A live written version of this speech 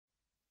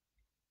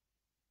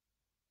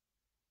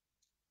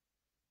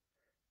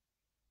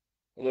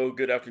Hello,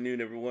 good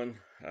afternoon, everyone.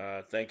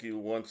 Thank you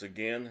once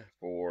again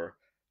for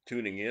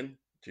tuning in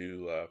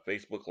to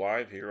Facebook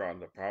Live here on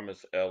the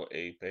Promise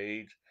LA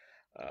page.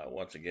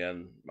 Once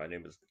again, my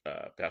name is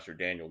Pastor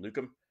Daniel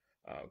Newcomb,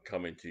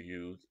 coming to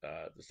you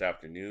this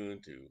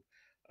afternoon to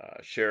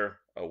share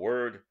a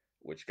word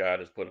which God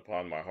has put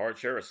upon my heart,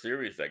 share a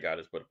series that God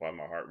has put upon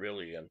my heart,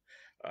 really. And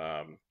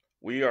um,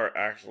 we are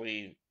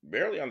actually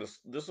barely on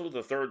this was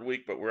the third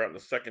week, but we're on the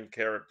second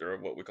character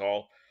of what we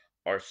call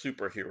our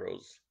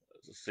superheroes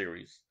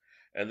series,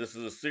 and this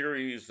is a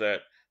series that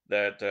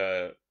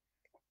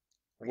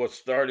was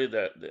started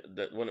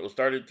that when it was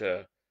started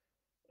to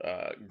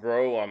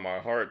grow on my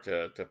heart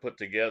to put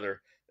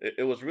together.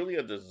 It was really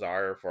a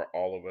desire for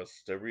all of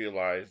us to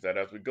realize that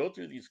as we go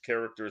through these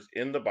characters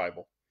in the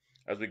Bible,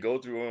 as we go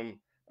through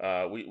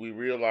them, we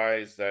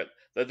realize that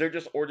they're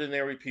just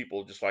ordinary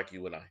people, just like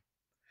you and I.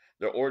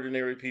 They're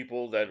ordinary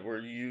people that were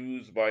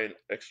used by an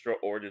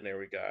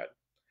extraordinary God.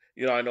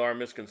 I know our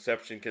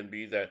misconception can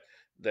be that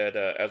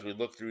as we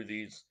look through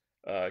these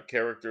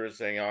characters,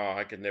 saying, "Oh,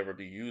 I could never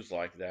be used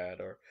like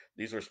that," or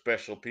 "These were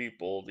special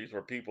people. These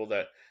were people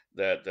that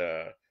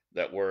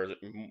that were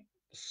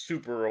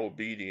super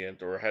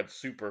obedient or had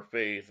super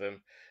faith."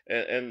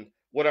 And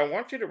what I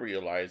want you to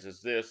realize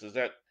is this: is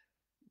that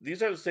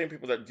these are the same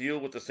people that deal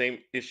with the same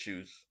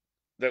issues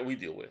that we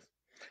deal with,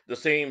 the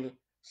same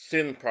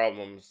sin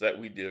problems that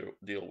we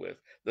deal with,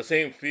 the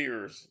same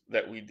fears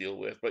that we deal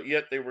with, but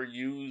yet they were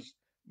used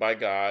by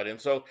God.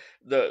 And so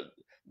the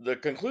the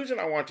conclusion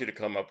I want you to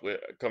come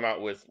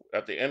out with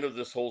at the end of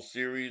this whole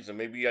series, and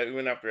maybe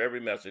even after every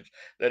message,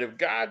 that if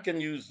God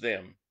can use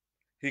them,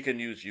 He can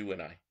use you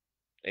and I.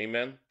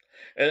 Amen.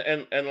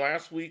 And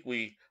last week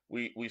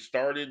we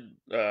started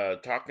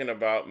talking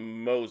about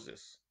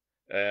Moses,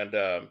 and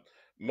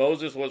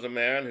Moses was a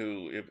man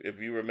who,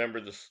 if you remember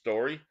the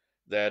story,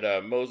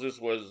 that Moses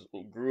was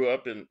grew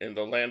up in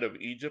the land of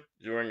Egypt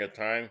during a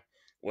time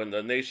when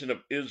the nation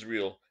of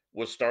Israel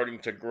was starting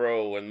to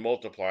grow and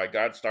multiply.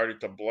 God started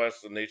to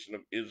bless the nation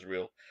of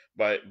Israel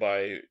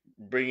by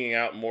bringing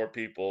out more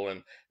people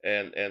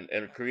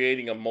and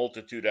creating a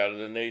multitude out of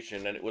the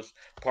nation. And it was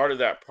part of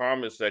that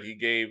promise that He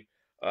gave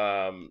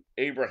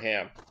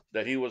Abraham,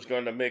 that he was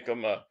going to make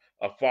him a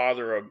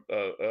father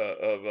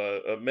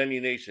of many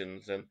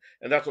nations, and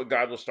that's what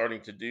God was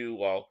starting to do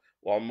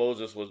while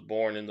Moses was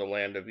born in the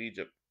land of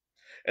Egypt.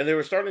 And they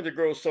were starting to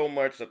grow so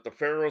much that the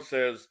Pharaoh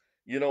says,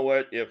 you know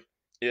what,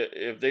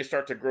 if they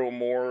start to grow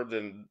more,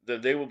 then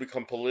they will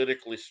become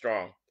politically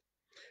strong.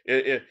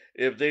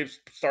 If they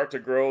start to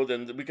grow,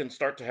 then we can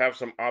start to have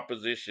some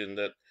opposition.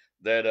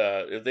 That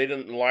if they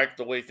didn't like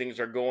the way things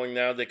are going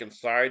now, they can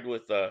side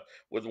with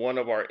one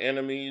of our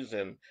enemies,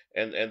 and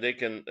they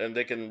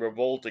can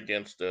revolt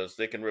against us.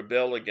 They can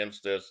rebel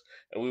against us,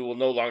 and we will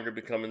no longer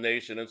become a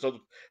nation. And so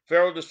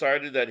Pharaoh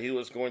decided that he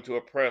was going to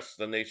oppress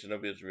the nation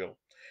of Israel.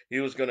 He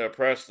was going to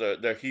oppress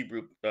the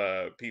Hebrew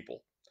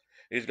people.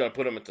 He's going to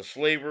put them into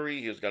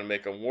slavery. He was going to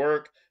make them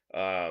work.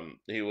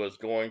 He was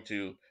going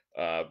to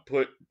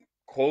put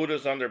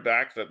quotas on their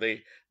backs that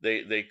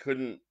they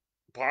couldn't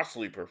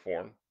possibly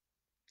perform.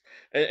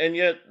 And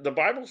yet the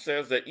Bible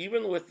says that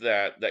even with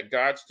that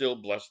God still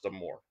blessed them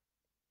more.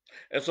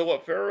 And so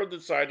what Pharaoh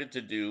decided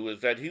to do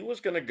is that he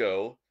was going to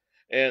go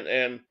and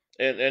and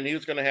and he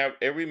was going to have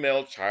every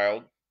male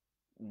child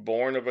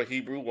born of a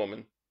Hebrew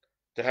woman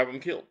to have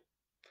them killed.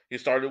 He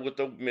started with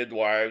the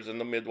midwives,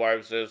 and the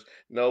midwife says,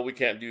 "No, we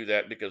can't do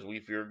that because we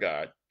fear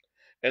God."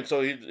 And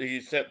so he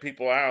sent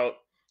people out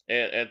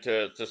and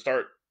to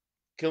start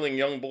killing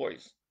young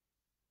boys.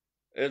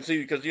 And see,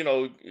 because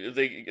if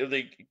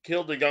they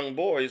killed the young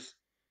boys,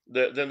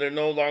 then they're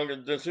no longer.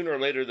 Then sooner or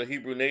later, the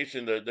Hebrew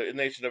nation, the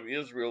nation of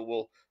Israel,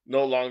 will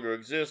no longer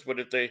exist. But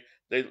if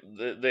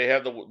they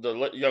have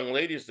the young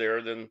ladies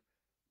there, then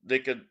they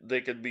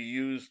could be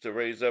used to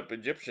raise up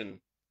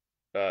Egyptian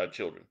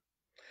children.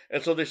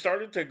 And so they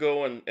started to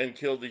go and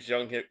kill these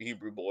young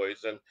Hebrew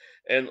boys,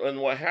 and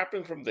what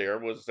happened from there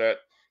was that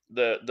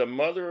the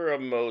mother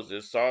of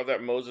Moses saw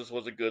that Moses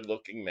was a good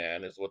looking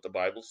man, is what the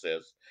Bible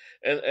says,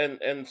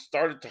 and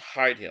started to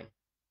hide him.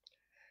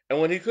 And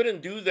when she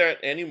couldn't do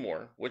that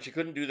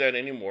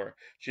anymore,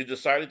 she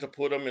decided to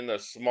put him in a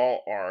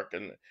small ark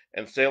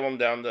and sail him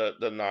down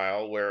the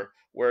Nile,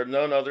 where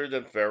none other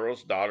than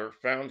Pharaoh's daughter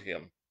found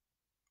him.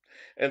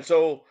 And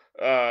so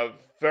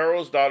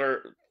Pharaoh's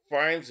daughter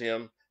finds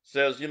him,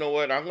 says, "You know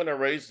what? I'm going to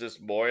raise this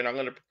boy, and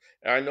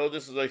I know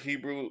this is a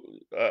Hebrew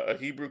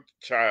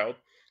child,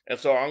 and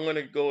so I'm going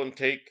to go and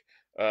take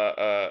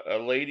a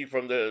lady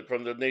from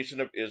the nation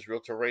of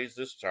Israel to raise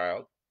this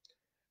child,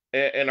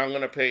 and I'm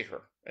going to pay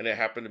her." And it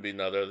happened to be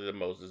none other than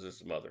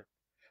Moses' mother.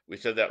 We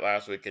said that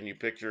last week. Can you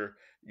picture,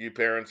 you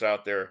parents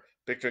out there,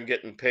 picturing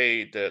getting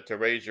paid to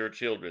raise your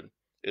children?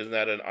 Isn't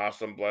that an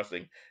awesome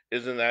blessing?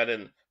 Isn't that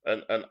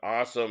an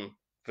awesome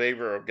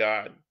favor of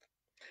God?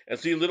 And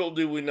see, little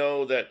do we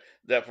know that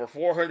for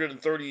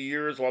 430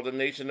 years, while the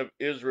nation of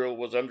Israel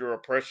was under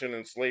oppression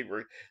and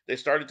slavery, they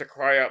started to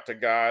cry out to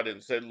God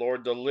and said,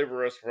 "Lord,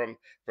 deliver us from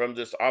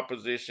this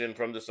opposition,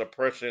 from this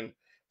oppression,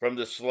 from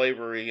this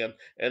slavery,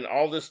 and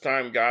all this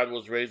time God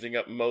was raising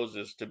up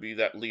Moses to be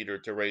that leader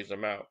to raise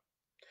them out.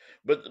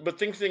 But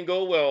things didn't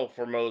go well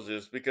for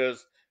Moses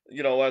because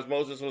as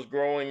Moses was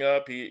growing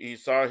up, he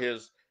saw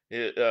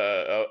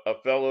a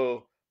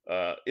fellow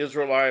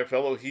Israelite, a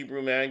fellow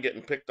Hebrew man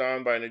getting picked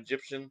on by an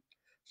Egyptian.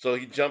 So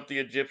he jumped the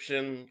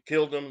Egyptian,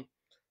 killed him,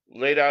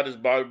 laid out his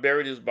body,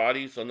 buried his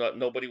body so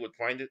nobody would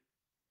find it.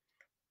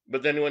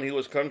 But then when he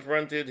was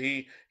confronted,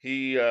 he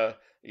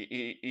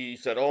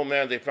said, "Oh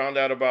man, they found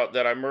out about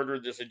that I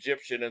murdered this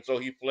Egyptian," and so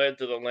he fled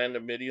to the land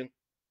of Midian.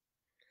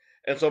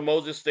 And so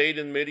Moses stayed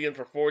in Midian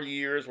for 40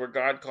 years, where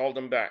God called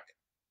him back.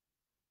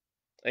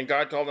 And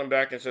God called him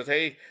back and says,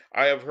 "Hey,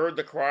 I have heard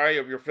the cry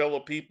of your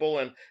fellow people,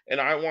 and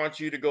I want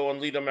you to go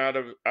and lead them out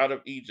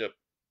of Egypt."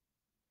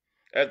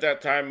 At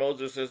that time,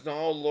 Moses says,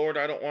 "No, Lord,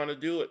 I don't want to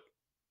do it.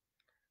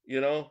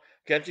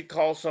 Can't you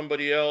call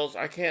somebody else?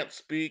 I can't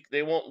speak.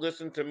 They won't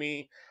listen to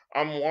me.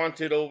 I'm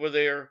wanted over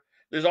there."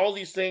 There's all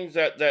these things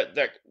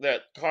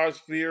that cause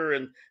fear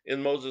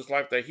in Moses'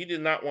 life, that he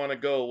did not want to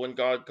go when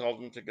God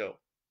called him to go.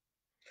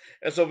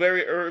 And so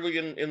very early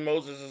in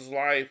Moses'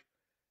 life,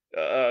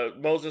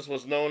 Moses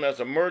was known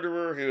as a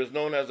murderer. He was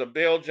known as a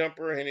bail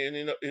jumper, and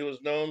he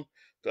was known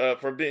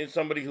for being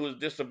somebody who was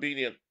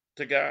disobedient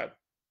to God.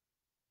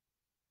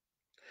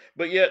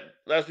 But yet,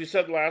 as we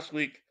said last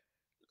week,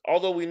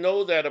 although we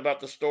know that about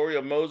the story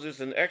of Moses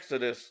in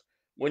Exodus,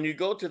 when you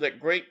go to that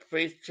great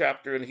faith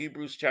chapter in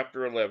Hebrews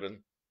chapter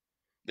 11,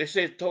 they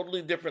say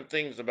totally different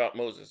things about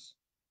Moses.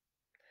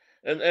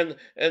 And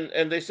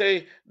they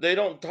say they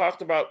don't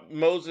talk about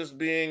Moses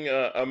being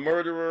a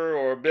murderer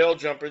or a bail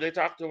jumper. They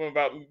talk to him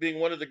about being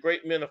one of the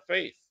great men of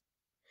faith.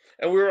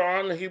 And we were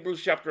on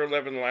Hebrews chapter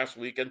 11 last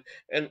week,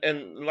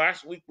 and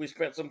last week we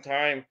spent some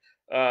time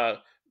uh,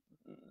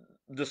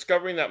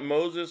 discovering that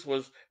Moses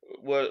was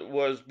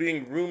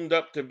being groomed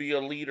up to be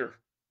a leader.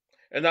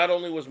 And not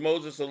only was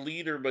Moses a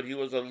leader, but he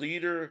was a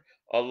leader,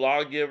 a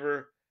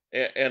lawgiver,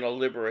 and a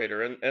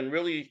liberator. And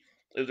really,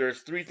 if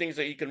there's three things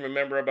that you can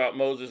remember about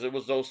Moses, it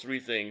was those three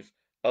things: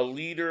 a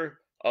leader,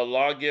 a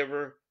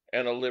lawgiver,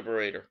 and a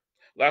liberator.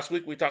 Last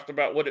week we talked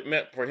about what it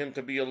meant for him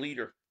to be a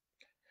leader.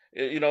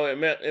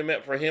 It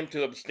meant for him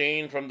to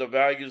abstain from the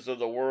values of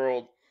the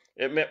world.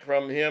 It meant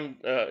for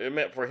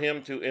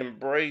him to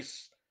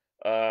embrace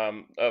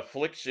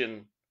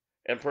affliction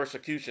and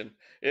persecution.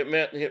 It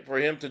meant for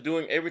him to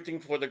doing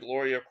everything for the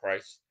glory of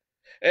Christ.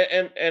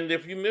 And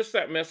if you missed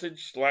that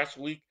message last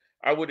week,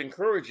 I would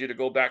encourage you to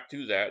go back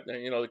to that.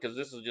 Because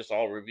this is just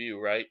all review,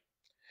 right?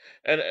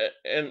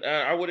 And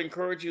I would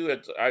encourage you.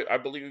 I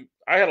believe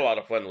I had a lot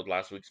of fun with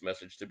last week's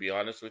message, to be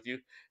honest with you,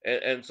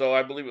 and so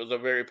I believe it was a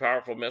very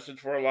powerful message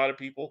for a lot of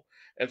people.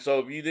 And so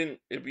if you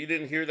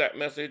didn't hear that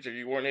message, or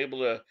you weren't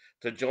able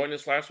to join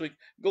us last week,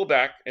 go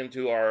back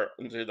into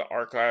the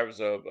archives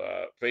of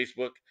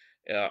Facebook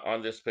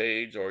on this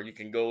page, or you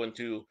can go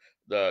into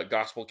the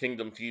Gospel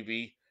Kingdom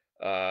TV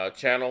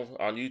channel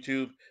on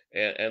YouTube,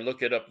 and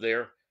look it up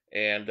there.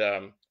 And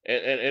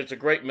it's a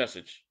great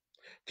message.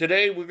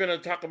 Today we're going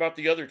to talk about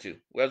the other two.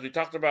 As we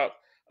talked about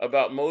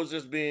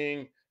Moses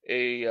being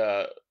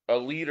a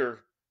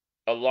leader,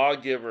 a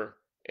lawgiver,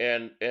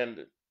 and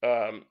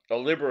a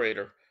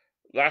liberator.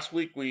 Last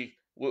week we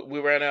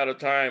ran out of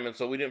time, and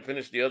so we didn't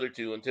finish the other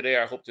two. And today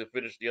I hope to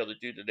finish the other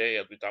two today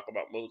as we talk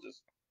about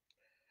Moses.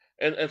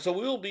 And so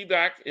we will be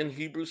back in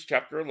Hebrews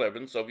chapter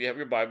 11. So if you have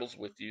your Bibles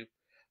with you,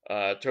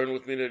 turn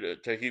with me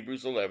to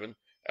Hebrews 11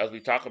 as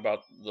we talk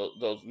about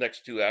those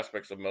next two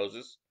aspects of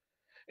Moses.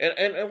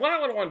 And what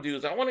I want to do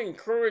is I want to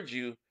encourage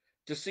you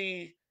to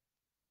see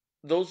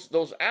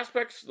those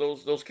aspects,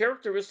 those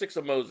characteristics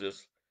of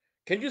Moses.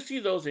 Can you see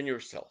those in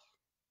yourself?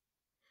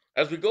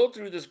 As we go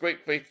through this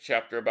great faith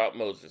chapter about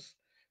Moses,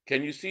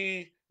 can you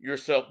see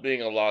yourself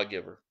being a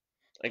lawgiver?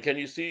 And can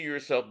you see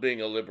yourself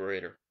being a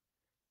liberator?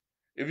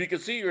 If you can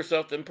see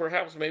yourself, then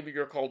perhaps maybe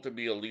you're called to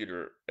be a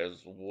leader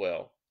as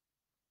well.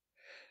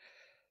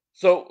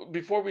 So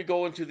before we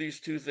go into these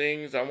two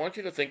things, I want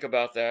you to think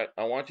about that.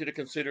 I want you to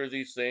consider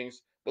these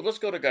things. But let's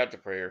go to God to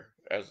prayer,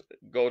 as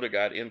go to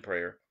God in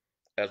prayer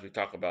as we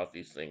talk about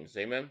these things.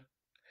 Amen.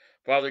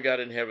 Father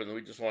God in heaven,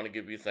 we just want to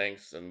give you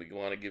thanks, and we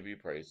want to give you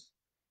praise.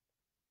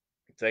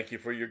 Thank you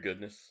for your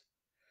goodness.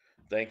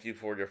 Thank you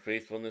for your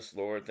faithfulness,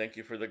 Lord. Thank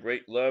you for the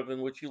great love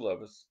in which you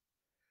love us.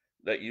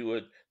 That you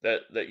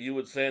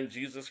would send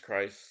Jesus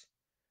Christ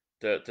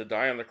to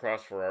die on the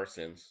cross for our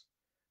sins,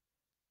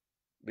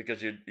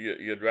 because you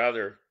would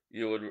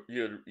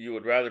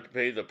rather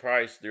pay the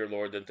price, dear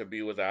Lord, than to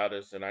be without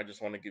us. And I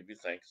just want to give you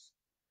thanks.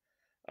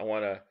 I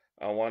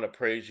want to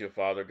praise you,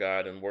 Father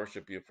God, and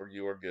worship you, for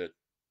you are good.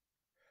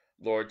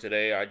 Lord,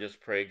 today I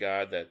just pray,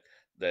 God,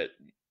 that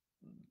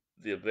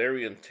the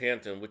very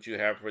intent in which you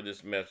have for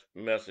this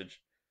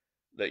message,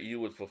 that you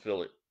would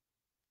fulfill it.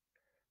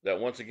 That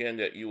once again,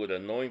 that you would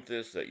anoint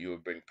this, that you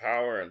would bring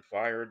power and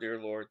fire, dear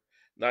Lord,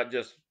 not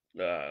just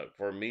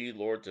for me,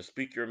 Lord, to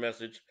speak your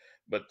message,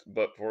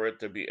 but for it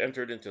to be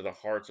entered into the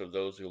hearts of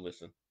those who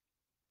listen.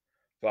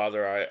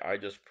 Father, I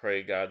just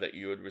pray, God, that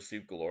you would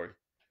receive glory.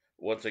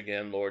 Once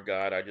again, Lord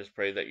God, I just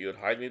pray that you would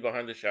hide me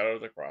behind the shadow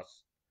of the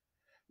cross.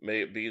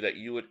 May it be that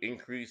you would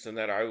increase and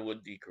that I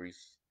would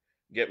decrease.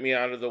 Get me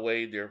out of the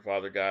way, dear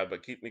Father God,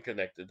 but keep me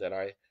connected that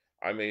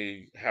I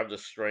may have the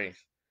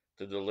strength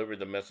to deliver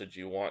the message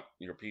you want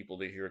your people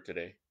to hear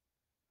today.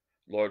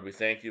 Lord, we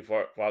thank you,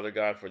 Father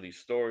God, for these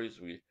stories.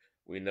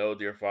 We know,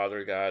 dear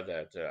Father God,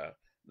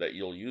 that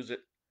you'll use it.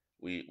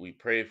 We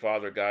pray,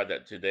 Father God,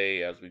 that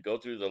today, as we go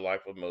through the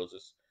life of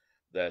Moses,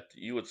 that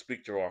you would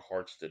speak to our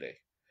hearts today.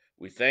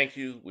 We thank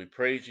you. We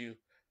praise you.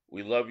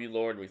 We love you,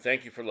 Lord. And we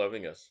thank you for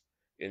loving us.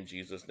 In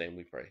Jesus' name,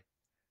 we pray.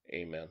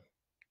 Amen.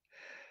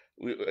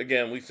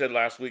 We said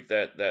last week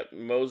that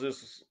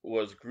Moses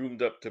was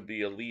groomed up to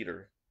be a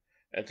leader,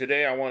 and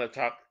today I want to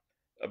talk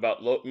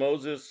about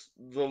Moses,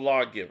 the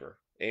lawgiver.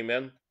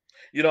 Amen.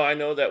 I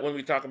know that when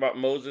we talk about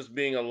Moses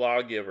being a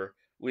lawgiver,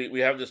 we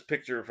have this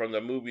picture from the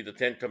movie The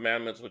Ten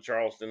Commandments with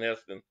Charleston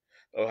Heston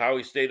of how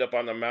he stayed up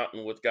on the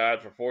mountain with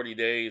God for 40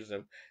 days,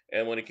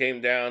 and when he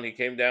came down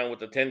with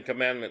the Ten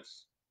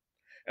Commandments.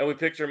 And we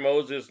picture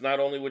Moses not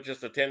only with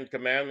just the Ten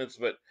Commandments,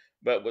 but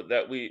with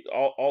that we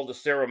all the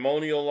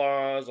ceremonial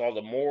laws, all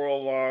the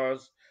moral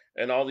laws,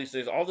 and all these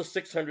things, all the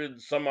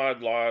 600 some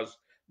odd laws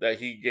that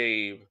he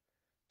gave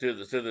to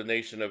the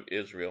nation of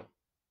Israel.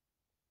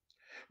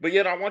 But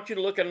yet I want you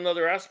to look at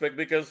another aspect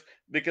because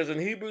in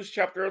Hebrews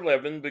chapter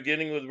 11,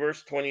 beginning with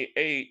verse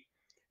 28,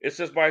 it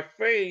says, "By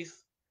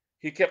faith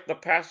he kept the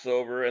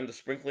Passover and the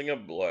sprinkling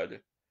of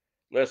blood,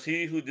 lest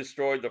he who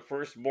destroyed the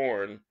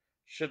firstborn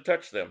should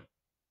touch them."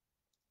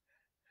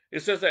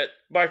 It says that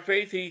by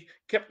faith he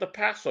kept the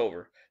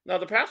Passover. Now,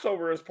 the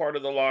Passover is part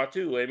of the law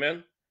too,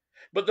 amen?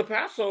 But the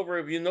Passover,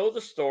 if you know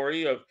the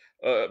story of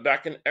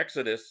back in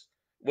Exodus,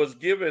 was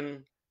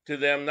given to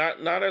them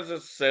not as a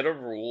set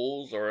of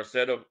rules or a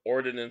set of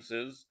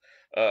ordinances,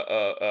 uh,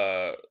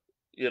 uh,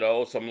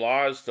 uh, some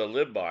laws to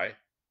live by,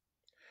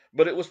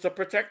 but it was to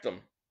protect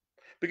them.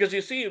 Because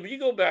you see, if you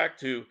go back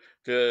to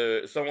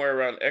somewhere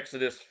around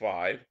Exodus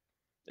 5,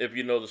 if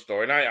you know the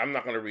story, and I'm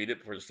not going to read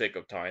it for the sake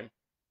of time,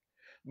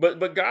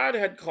 but God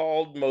had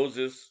called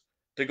Moses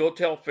to go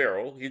tell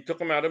Pharaoh. He took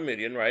him out of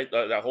Midian, right?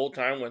 That whole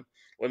time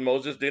when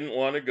Moses didn't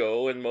want to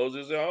go, and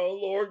Moses said, "Oh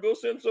Lord, go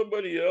send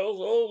somebody else."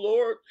 Oh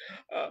Lord,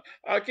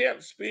 I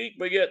can't speak,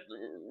 but yet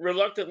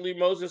reluctantly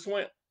Moses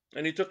went,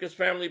 and he took his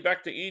family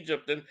back to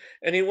Egypt,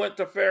 and he went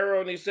to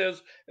Pharaoh, and he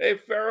says, "Hey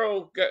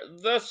Pharaoh,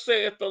 thus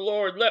saith the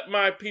Lord, let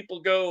my people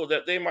go,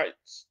 that they might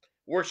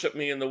worship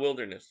me in the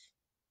wilderness."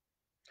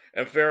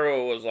 And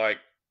Pharaoh was like,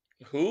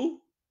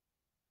 "Who?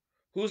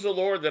 Who's the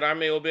Lord that I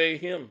may obey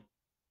him?"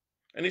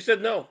 And he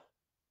said, "No."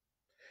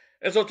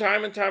 And so,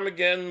 time and time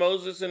again,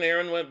 Moses and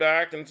Aaron went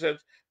back and said,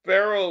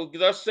 "Pharaoh,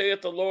 thus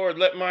saith the Lord,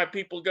 let my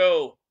people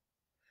go."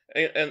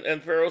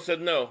 And Pharaoh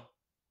said, "No."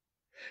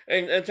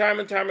 And time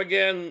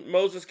again,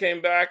 Moses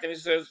came back and he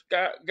says,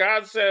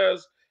 God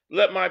says,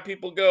 let my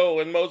people go.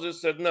 And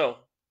Moses said, "No."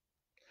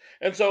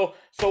 And so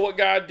what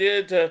God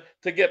did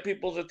to get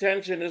people's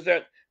attention is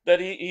that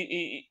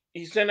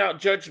he sent out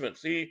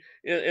judgments.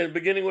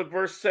 Beginning with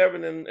verse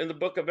 7 in the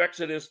book of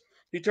Exodus,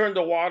 he turned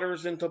the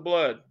waters into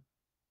blood.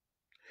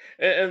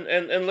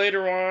 And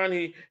later on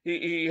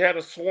he had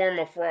a swarm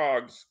of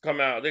frogs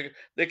come out.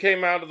 They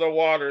came out of the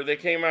water, they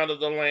came out of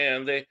the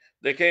land,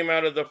 they came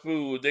out of the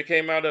food, they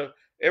came out of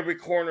every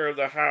corner of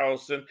the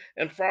house,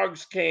 and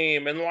frogs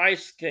came and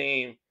lice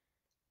came,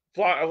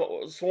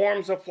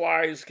 swarms of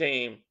flies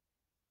came.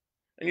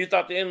 And you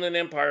thought the Inland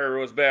Empire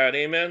was bad,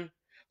 amen?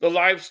 The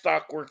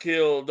livestock were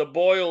killed, the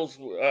boils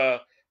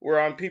were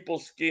on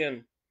people's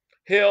skin,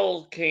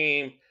 hail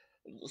came,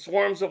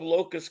 swarms of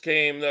locusts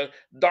came, the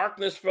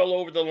darkness fell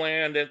over the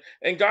land,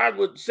 and God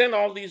would send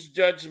all these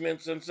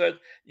judgments and said,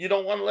 "You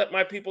don't want to let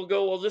my people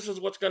go. Well, this is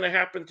what's going to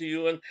happen to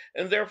you."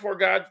 And therefore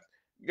God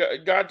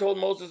told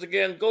Moses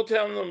again, "Go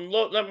tell them,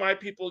 let my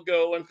people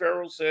go." And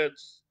Pharaoh said,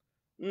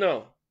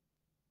 "No."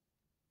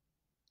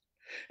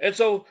 And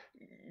so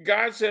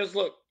God says,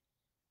 "Look,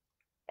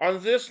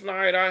 on this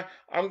night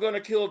I'm going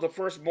to kill the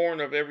firstborn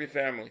of every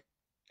family.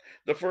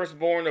 The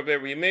firstborn of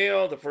every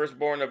male, the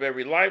firstborn of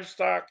every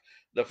livestock,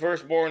 the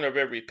firstborn of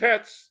every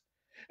pets."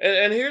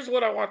 And here's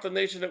what I want the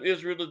nation of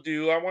Israel to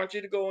do. I want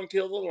you to go and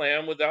kill the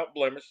lamb without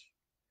blemish.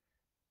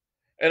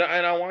 And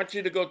I want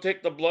you to go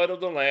take the blood of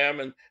the lamb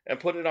and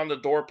put it on the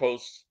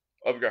doorposts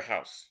of your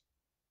house.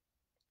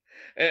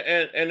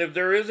 And if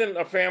there isn't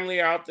a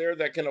family out there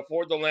that can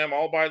afford the lamb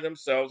all by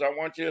themselves, I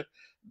want you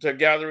to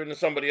gather into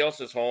somebody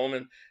else's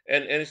home.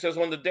 And he says,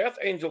 when the death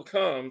angel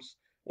comes,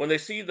 when they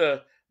see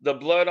the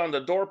blood on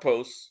the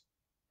doorposts,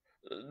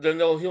 then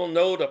he'll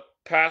know to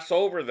pass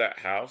over that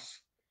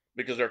house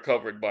because they're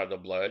covered by the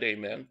blood.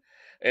 Amen.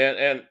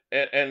 And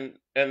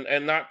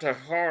not to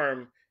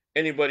harm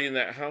anybody in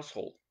that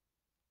household.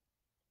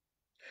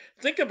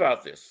 Think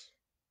about this,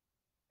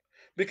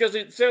 because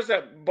it says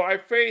that by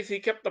faith he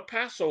kept the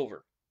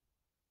Passover.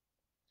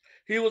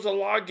 He was a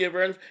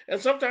lawgiver,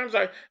 and sometimes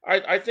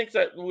I think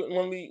that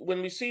when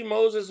we see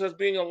Moses as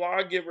being a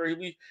lawgiver,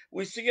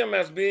 we see him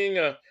as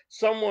being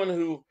someone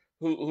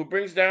who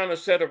brings down a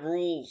set of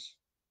rules,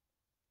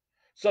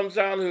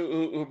 someone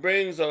who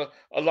brings a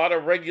lot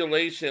of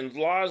regulations,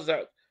 laws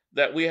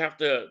that we have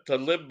to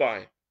live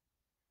by.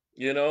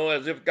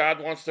 As if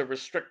God wants to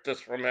restrict us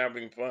from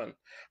having fun.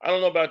 I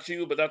don't know about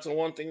you, but that's the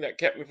one thing that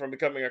kept me from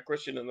becoming a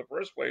Christian in the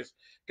first place,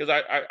 because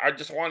I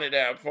just wanted to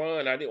have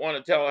fun. I didn't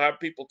want to have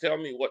people tell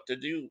me what to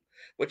do.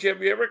 But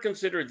have you ever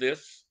considered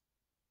this?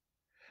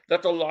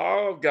 That the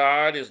law of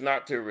God is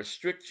not to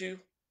restrict you,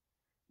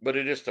 but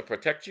it is to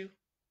protect you.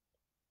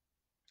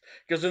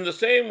 Because in the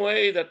same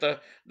way that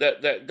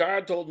that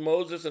God told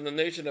Moses and the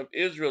nation of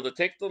Israel to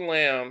take the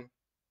lamb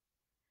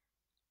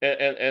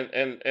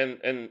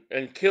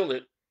and kill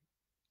it,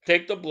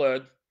 take the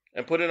blood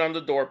and put it on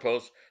the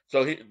doorpost,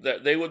 so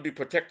that they would be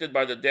protected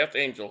by the death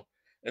angel.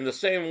 In the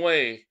same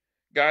way,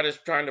 God is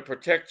trying to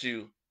protect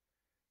you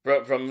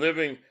from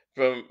living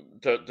to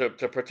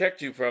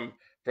protect you from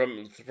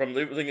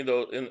living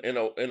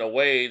in a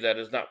way that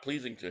is not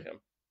pleasing to Him.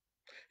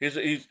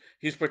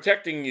 He's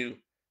protecting you.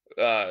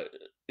 Uh,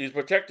 he's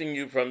protecting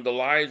you from the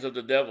lies of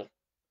the devil.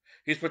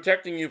 He's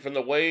protecting you from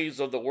the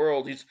ways of the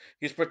world.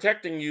 He's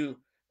protecting you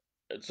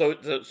so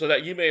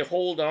that you may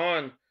hold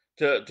on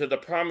to the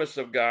promise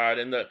of God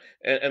and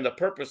the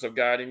purpose of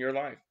God in your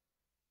life.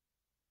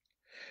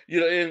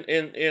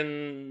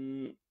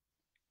 In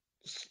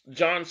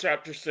John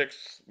chapter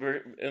 6,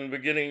 in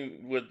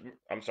beginning with,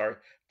 I'm sorry,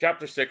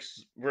 chapter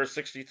 6, verse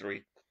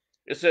 63,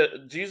 it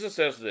said, Jesus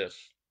says this: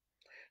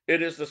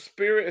 "It is the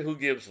Spirit who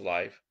gives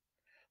life;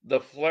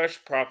 the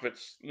flesh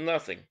profits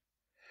nothing.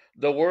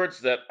 The words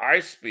that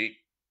I speak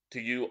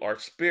to you are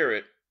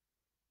spirit,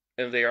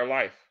 and they are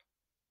life."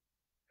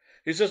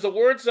 He says, "The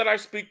words that I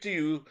speak to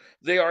you,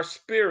 they are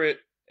spirit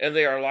and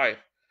they are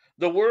life."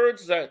 The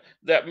words that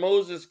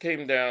Moses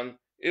came down,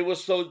 it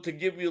was so to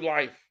give you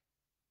life.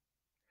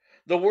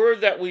 The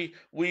word that we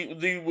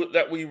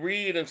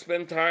read and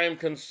spend time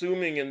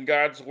consuming in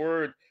God's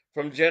word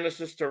from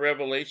Genesis to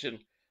Revelation,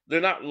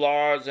 they're not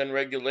laws and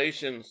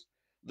regulations.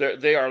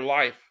 They are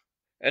life,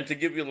 and to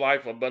give you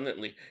life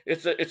abundantly.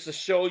 It's to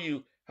show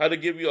you how to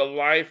give you a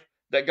life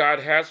that God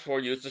has for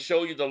you. It's to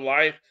show you the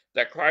life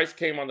that Christ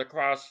came on the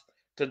cross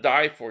to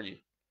die for you.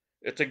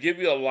 It's to give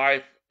you a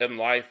life and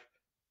life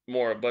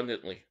more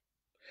abundantly.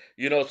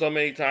 So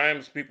many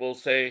times people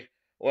say,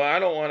 "Well, I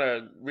don't want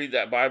to read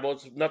that Bible.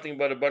 It's nothing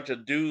but a bunch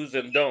of do's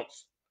and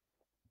don'ts."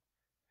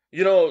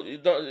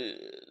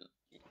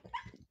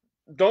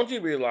 Don't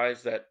you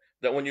realize that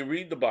when you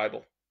read the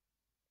Bible,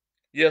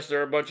 yes, there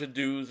are a bunch of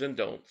do's and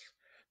don'ts.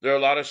 There are a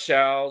lot of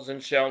shalls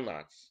and shall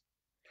nots.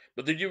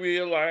 But did you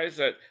realize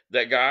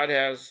that God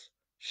has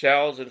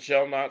shalls and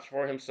shall nots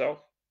for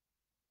Himself?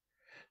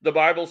 The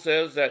Bible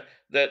says that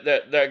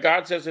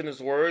God says in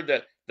His Word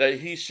that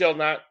He shall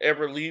not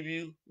ever leave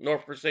you nor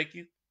forsake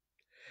you.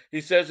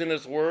 He says in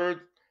His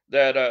Word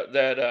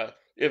that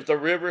if the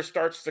river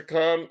starts to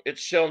come, it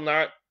shall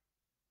not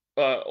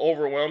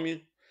overwhelm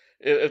you.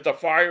 If the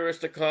fire is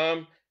to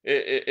come,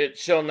 it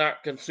shall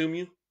not consume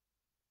you.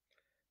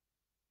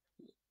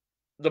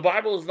 The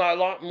Bible is not a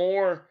lot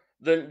more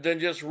than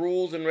just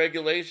rules and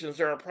regulations.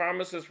 There are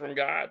promises from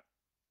God.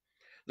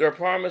 There are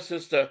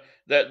promises to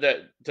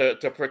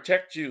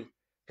protect you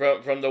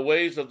from the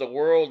ways of the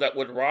world that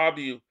would rob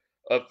you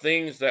of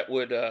things that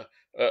would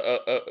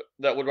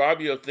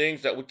rob you of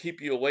things that would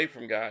keep you away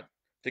from God,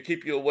 to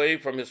keep you away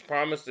from His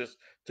promises,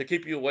 to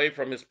keep you away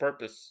from His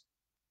purpose.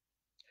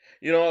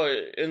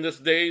 In this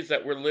days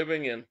that we're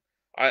living in,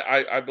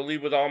 I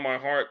believe with all my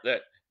heart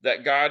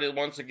that God is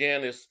once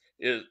again is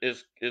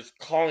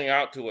calling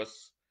out to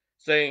us,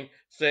 saying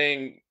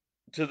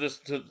to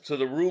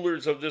the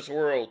rulers of this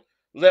world,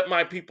 "Let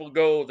my people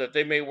go that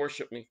they may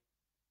worship me.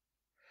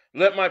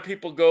 Let my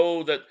people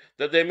go that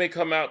they may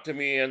come out to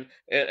me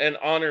and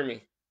honor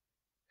me."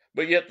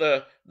 But yet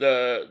the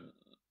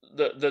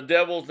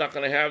devil's not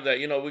going to have that.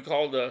 We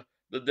call the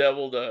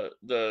devil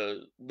the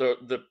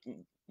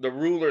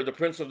ruler, the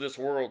prince of this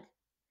world,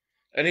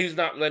 and he's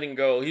not letting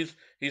go.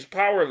 He's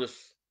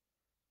powerless,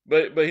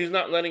 but he's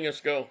not letting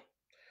us go.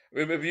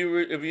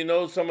 If you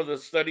know some of the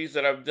studies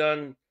that I've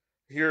done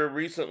here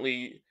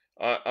recently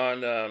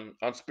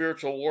on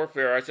spiritual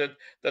warfare, I said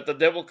that the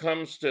devil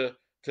comes to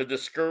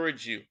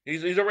discourage you.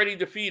 He's already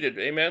defeated.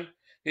 Amen.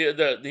 He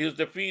was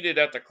defeated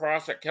at the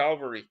cross at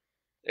Calvary.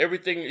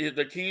 Everything,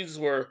 the keys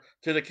were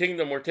to the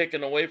kingdom were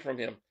taken away from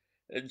him.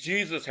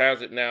 Jesus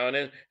has it now,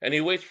 and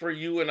he waits for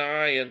you and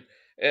I.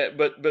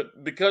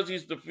 But because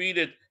he's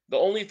defeated, the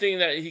only thing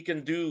that he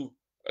can do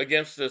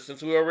against us,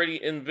 since we're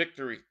already in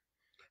victory,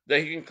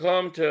 that he can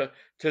come to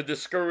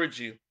discourage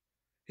you.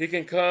 He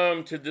can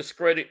come to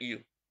discredit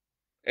you,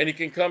 and he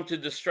can come to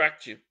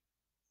distract you.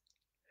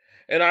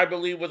 And I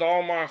believe with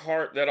all my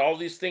heart that all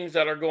these things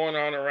that are going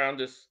on around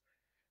us,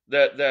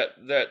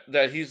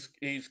 that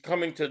he's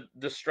coming to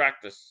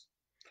distract us.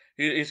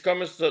 He's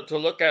coming to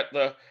look at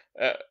the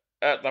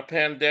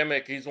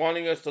pandemic. He's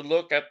wanting us to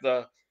look at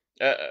the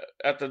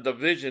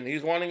division.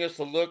 He's wanting us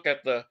to look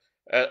at the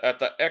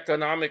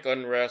economic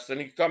unrest,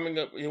 and he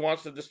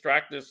wants to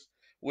distract us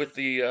with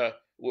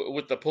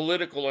with the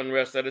political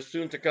unrest that is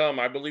soon to come.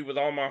 I believe with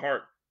all my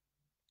heart,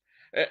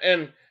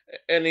 and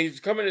he's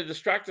coming to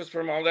distract us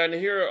from all that. And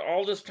here,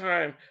 all this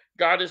time,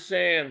 God is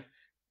saying,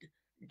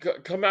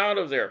 "Come out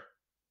of there,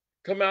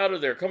 come out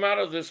of there, come out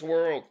of this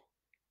world."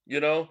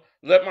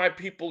 Let my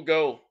people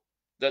go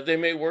that they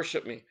may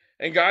worship me.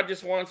 And God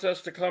just wants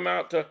us to come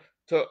out to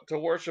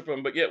worship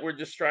him, but yet we're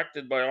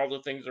distracted by all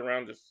the things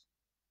around us.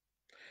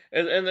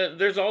 And then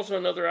there's also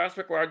another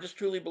aspect where I just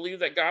truly believe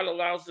that God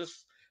allows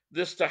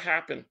this to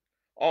happen.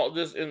 All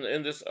this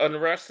in this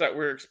unrest that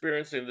we're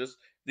experiencing,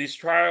 these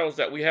trials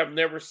that we have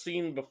never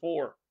seen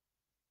before.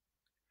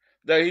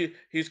 That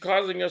he's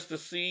causing us to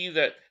see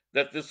that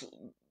this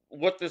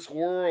what this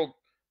world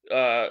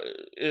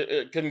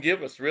it can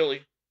give us,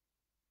 really,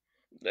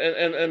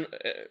 and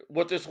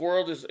what this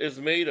world is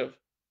made of,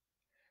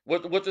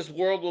 what this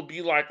world will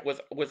be like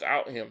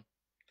without him.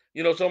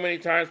 So many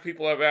times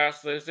people have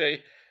asked, they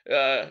say,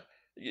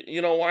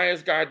 why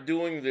is God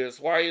doing this?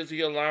 Why is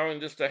he allowing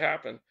this to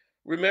happen?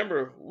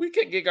 Remember, we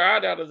kicked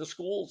God out of the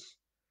schools.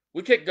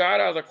 We kicked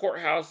God out of the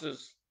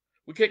courthouses.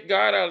 We kicked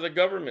God out of the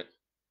government.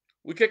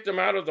 We kicked him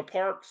out of the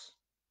parks.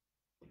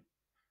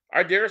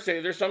 I dare say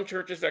there's some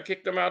churches that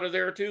kicked them out of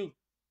there too.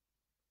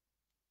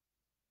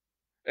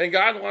 And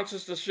God wants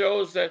us to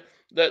show us that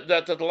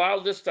to allow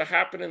this to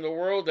happen in the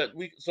world,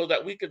 so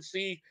that we could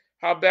see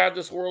how bad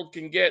this world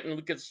can get, and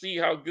we could see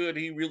how good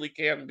he really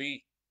can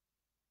be.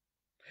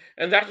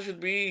 And that should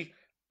be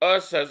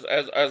us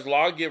as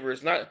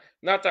lawgivers, not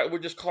that we're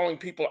just calling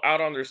people out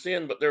on their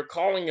sin, but they're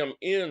calling them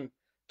in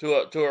to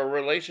a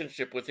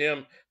relationship with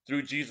him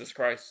through Jesus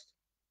Christ.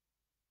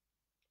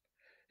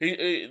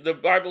 The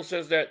Bible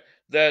says that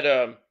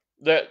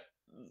that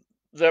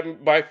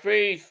by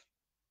faith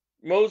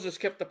Moses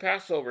kept the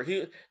Passover.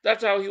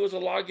 That's how he was a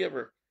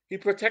lawgiver. He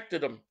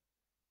protected them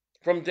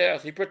from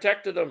death. He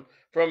protected them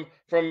from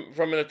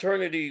an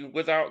eternity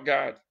without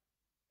God.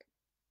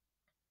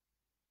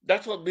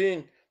 That's what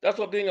being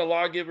a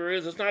lawgiver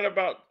is. It's not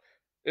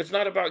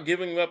about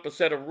giving up a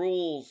set of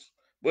rules,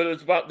 but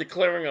it's about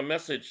declaring a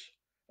message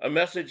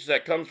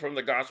that comes from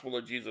the gospel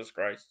of Jesus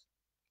Christ.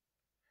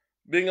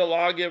 Being a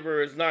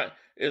lawgiver is not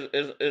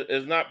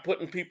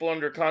putting people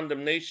under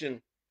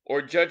condemnation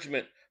or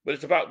judgment, but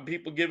it's about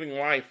people giving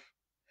life.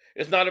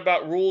 It's not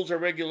about rules or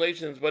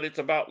regulations, but it's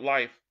about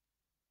life.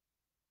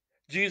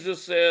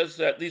 Jesus says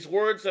that these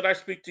words that I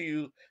speak to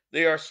you,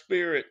 they are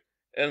spirit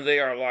and they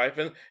are life.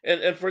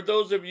 And for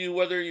those of you,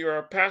 whether you're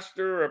a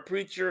pastor, a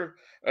preacher,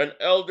 an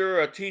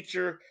elder, a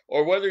teacher,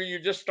 or whether you're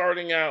just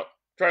starting out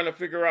trying to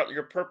figure out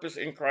your purpose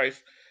in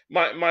Christ,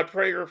 my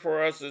prayer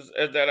for us is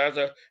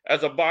that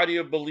as a body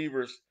of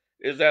believers,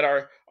 is that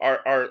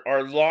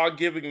our law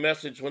giving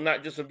message will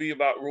not just be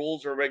about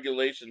rules or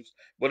regulations,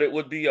 but it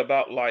would be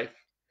about life.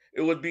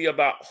 It would be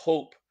about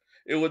hope.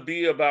 It would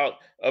be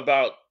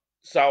about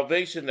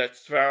salvation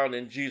that's found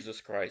in Jesus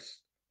Christ.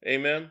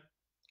 Amen.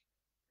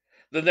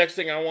 The next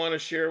thing I want to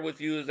share with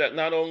you is that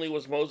not only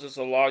was Moses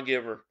a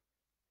lawgiver,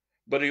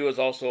 but he was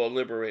also a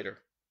liberator,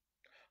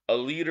 a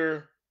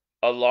leader,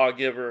 a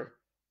lawgiver,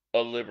 a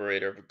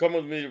liberator. Come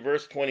with me to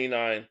verse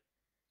 29.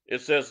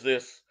 It says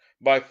this: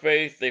 By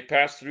faith they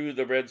passed through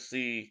the Red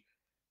Sea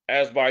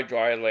as by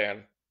dry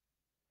land,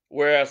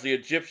 whereas the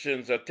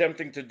Egyptians,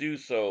 attempting to do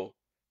so,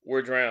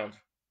 were drowned.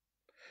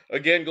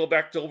 Again, go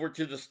back over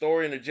to the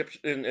story in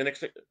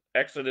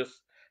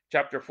Exodus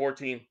chapter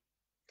 14.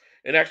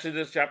 In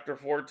Exodus chapter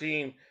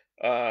 14,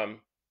 um,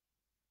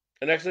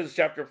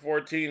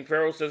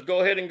 Pharaoh says,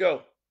 "Go ahead and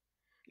go.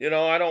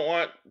 I don't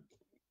want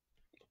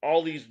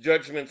all these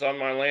judgments on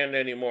my land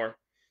anymore.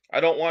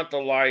 I don't want the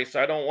lice.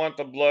 I don't want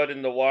the blood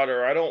in the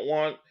water. I don't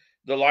want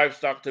the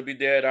livestock to be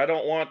dead. I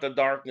don't want the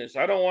darkness.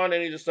 I don't want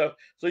any of this stuff.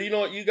 So you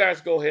know what? You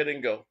guys go ahead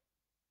and go."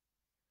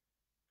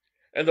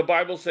 And the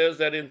Bible says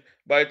that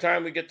by the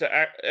time we get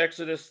to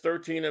Exodus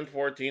 13 and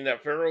 14,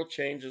 that Pharaoh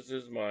changes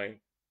his mind.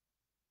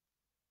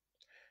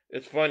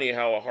 It's funny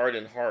how a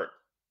hardened heart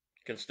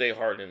can stay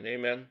hardened.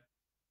 Amen.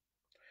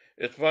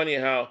 It's funny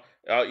how,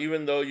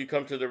 even though you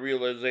come to the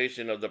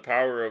realization of the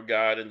power of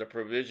God and the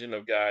provision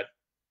of God,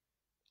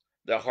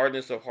 the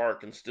hardness of heart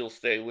can still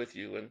stay with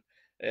you.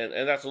 And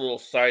that's a little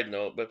side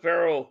note. But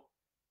Pharaoh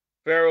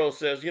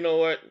says, you know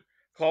what?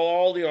 Call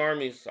all the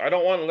armies. I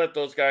don't want to let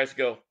those guys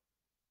go.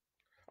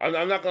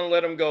 I'm not going to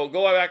let them go.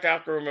 Go back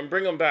after them and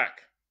bring them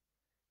back.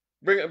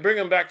 Bring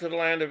them back to the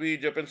land of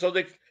Egypt. And so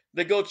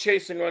they go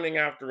chasing, running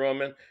after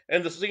them.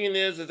 And the scene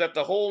is that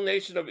the whole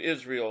nation of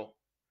Israel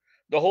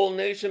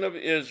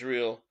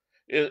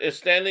is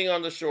standing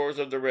on the shores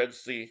of the Red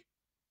Sea.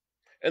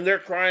 And they're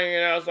crying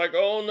out. It's like,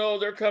 oh no,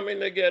 they're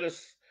coming to get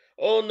us.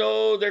 Oh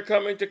no, they're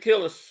coming to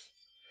kill us.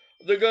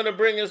 They're going to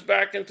bring us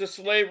back into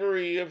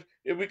slavery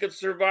if we could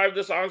survive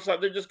this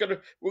onslaught.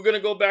 We're going to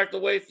go back the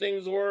way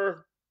things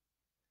were.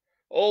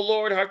 Oh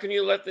Lord, how can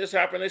you let this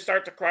happen? They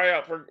start to cry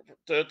out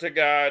to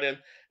God,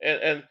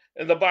 and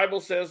the Bible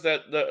says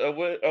that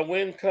a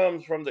wind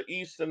comes from the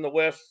east and the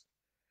west,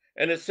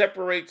 and it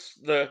separates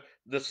the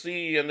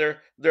sea, and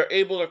they're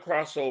able to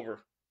cross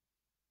over.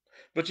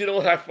 But you know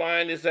what I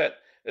find is that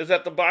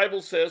the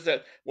Bible says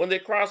that when they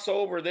cross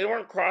over, they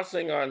weren't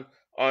crossing on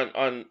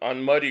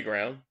muddy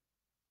ground.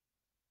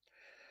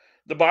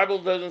 The Bible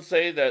doesn't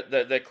say that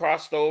they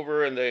crossed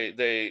over and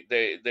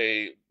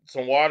they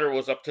some water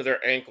was up to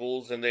their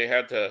ankles and they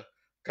had to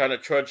kind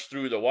of trudge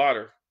through the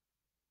water.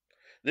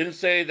 Didn't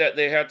say that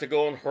they had to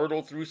go and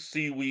hurdle through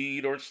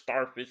seaweed or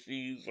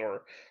starfishes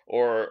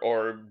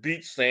or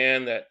beach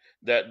sand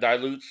that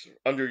dilutes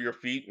under your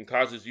feet and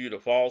causes you to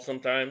fall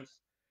sometimes.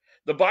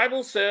 The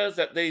Bible says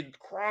that they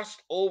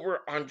crossed over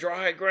on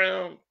dry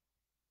ground.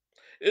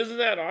 Isn't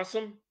that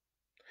awesome?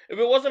 If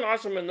it wasn't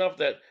awesome enough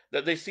that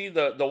they see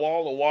the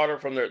wall of water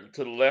from the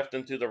to the left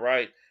and to the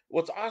right,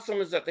 what's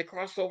awesome is that they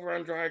crossed over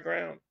on dry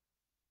ground.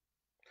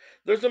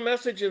 There's a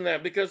message in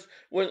that because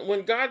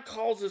when God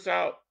calls us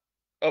out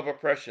of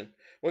oppression,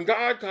 when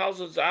God calls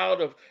us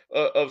out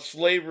of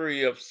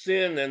slavery, of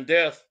sin and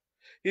death,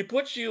 He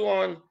puts you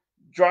on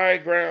dry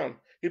ground.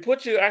 He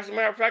puts you, as a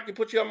matter of fact, He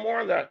puts you on more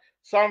on that.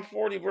 Psalm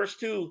 40, verse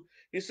 2,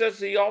 He says,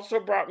 He also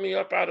brought me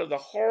up out of the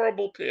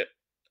horrible pit,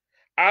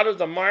 out of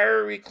the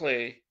miry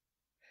clay,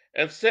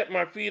 and set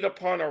my feet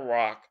upon a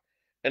rock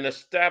and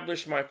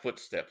established my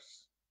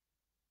footsteps.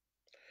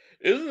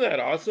 Isn't that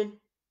awesome?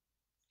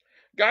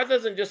 God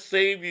doesn't just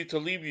save you to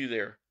leave you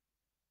there,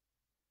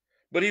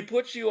 but He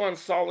puts you on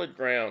solid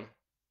ground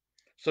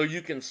so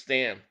you can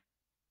stand.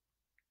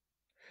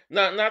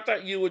 Not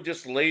that you would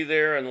just lay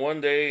there and one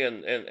day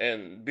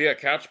and be a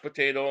couch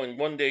potato and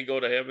one day go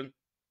to heaven,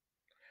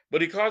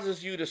 but He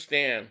causes you to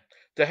stand,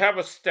 to have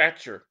a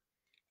stature,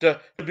 to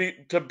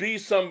be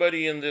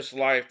somebody in this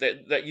life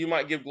that you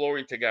might give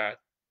glory to God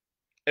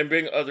and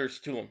bring others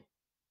to Him.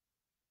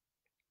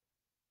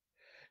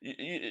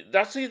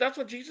 That's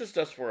what Jesus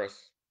does for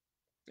us.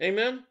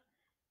 Amen.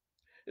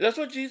 That's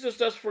what Jesus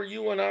does for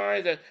you and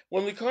I, that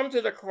when we come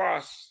to the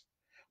cross,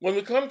 when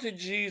we come to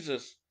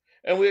Jesus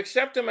and we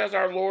accept Him as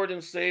our Lord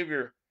and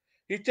Savior,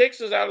 He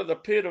takes us out of the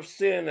pit of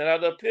sin and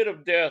out of the pit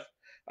of death,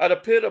 out of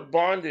the pit of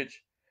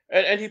bondage,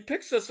 and He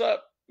picks us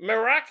up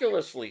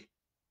miraculously.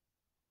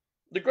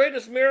 The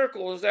greatest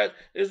miracle is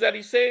that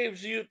He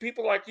saves you,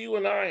 people like you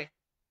and I,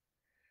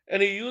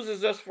 and He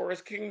uses us for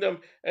His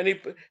kingdom, and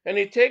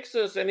He takes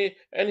us and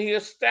He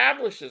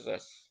establishes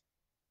us.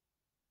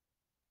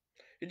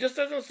 He just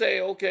doesn't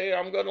say, "Okay,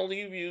 I'm going to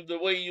leave you the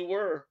way you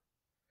were."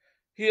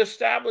 He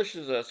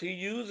establishes us. He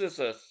uses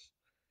us.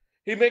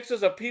 He makes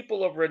us a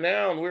people of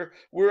renown.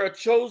 We're a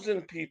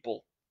chosen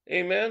people.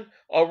 Amen.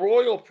 A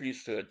royal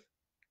priesthood.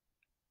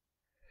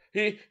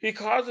 He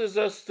causes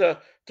us to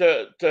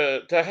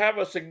have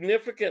a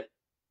significant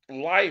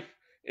life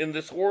in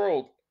this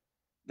world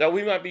that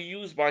we might be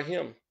used by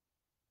Him.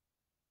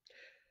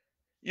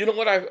 You know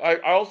what I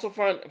also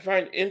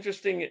find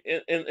interesting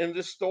in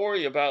this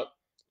story about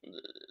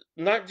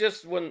not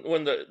just when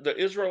the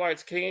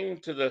Israelites came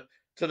to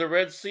the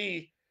Red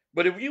Sea,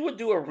 but if you would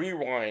do a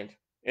rewind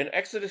in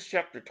Exodus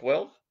chapter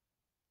 12,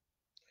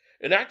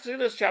 in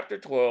Exodus chapter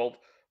 12,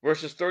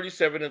 verses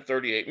 37 and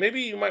 38,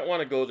 maybe you might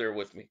want to go there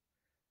with me.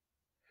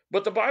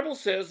 But the Bible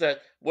says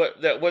that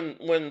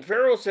when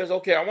Pharaoh says,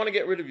 "Okay, I want to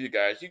get rid of you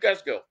guys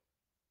go."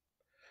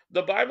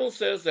 The Bible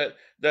says that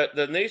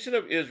the nation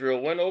of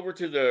Israel went over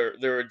to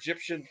their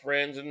Egyptian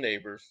friends and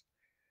neighbors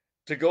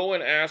to go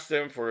and ask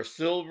them for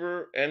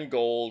silver and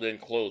gold and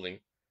clothing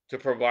to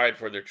provide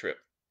for their trip.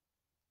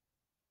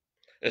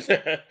 And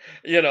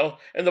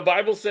the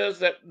Bible says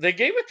that they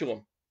gave it to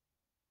him.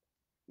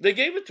 They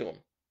gave it to him.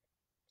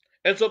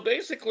 And so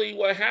basically,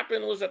 what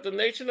happened was that the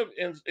nation of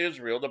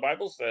Israel, the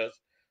Bible says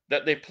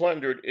that they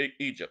plundered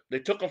Egypt. They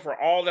took them for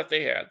all that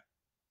they had.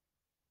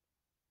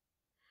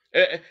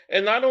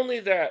 And not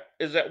only that,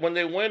 is that when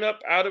they went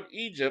up out of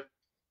Egypt,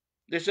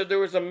 they said there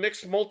was a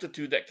mixed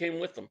multitude that came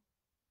with them.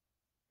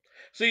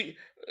 See,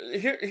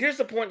 here's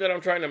the point that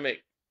I'm trying to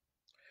make.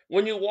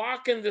 When you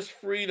walk in this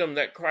freedom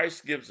that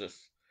Christ gives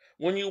us,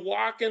 when you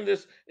walk in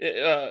this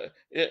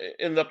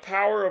in the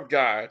power of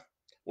God,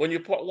 when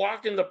you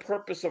walk in the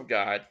purpose of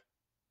God,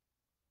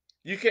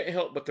 you can't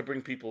help but to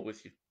bring people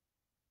with you.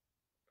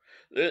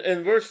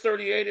 In verse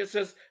 38, it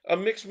says, "A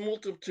mixed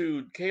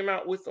multitude came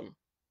out with them."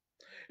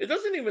 It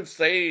doesn't even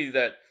say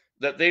that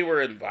they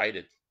were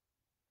invited.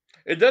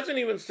 It doesn't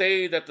even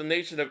say that the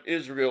nation of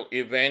Israel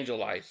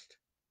evangelized.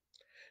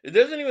 It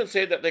doesn't even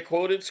say that they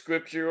quoted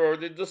scripture or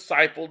they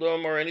discipled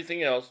them or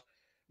anything else.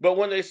 But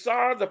when they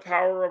saw the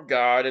power of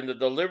God and the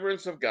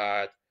deliverance of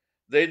God,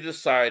 they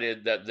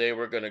decided that they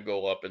were going to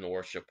go up and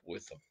worship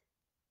with them.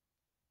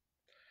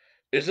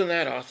 Isn't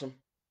that awesome?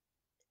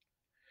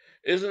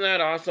 Isn't that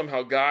awesome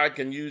how God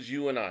can use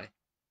you and I?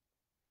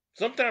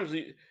 Sometimes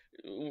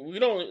we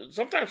don't,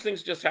 sometimes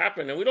things just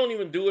happen and we don't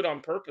even do it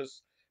on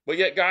purpose, but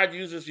yet God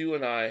uses you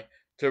and I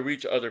to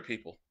reach other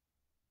people.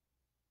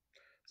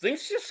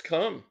 Things just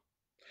come.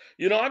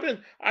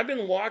 I've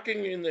been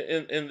walking in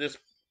this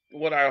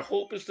what I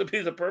hope is to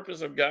be the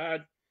purpose of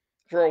God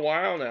for a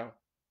while now,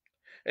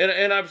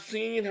 and I've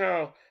seen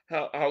how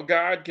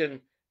God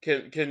can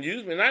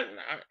use me. And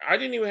I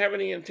didn't even have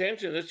any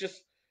intention. It's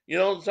just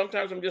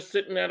sometimes I'm just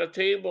sitting at a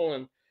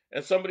table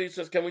and somebody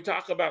says, "Can we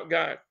talk about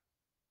God?"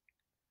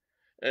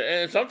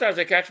 And sometimes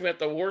they catch me at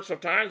the worst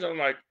of times, and I'm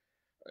like,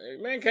 "Hey,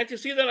 man, can't you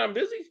see that I'm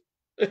busy?"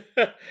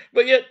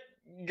 But yet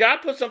God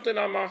put something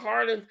on my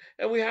heart, and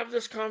we have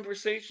this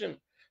conversation,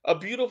 a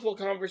beautiful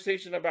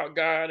conversation about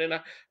God,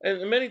 and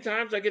many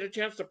times I get a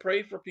chance to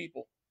pray for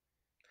people.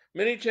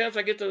 Many chance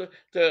I get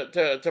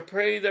to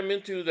pray them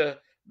into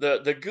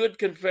the good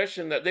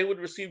confession that they would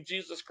receive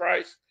Jesus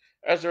Christ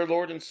as their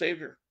Lord and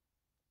Savior.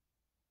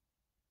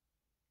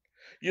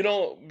 You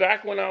know,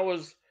 back when I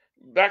was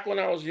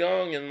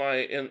young in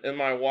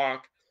my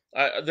walk,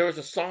 there was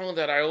a song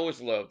that I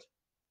always loved.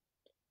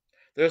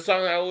 There's a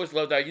song I always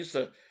loved. I used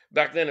to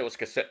back then it was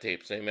cassette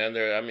tapes. Amen.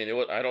 There, I mean, it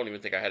was. I don't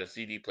even think I had a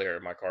CD player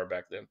in my car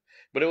back then,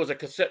 but it was a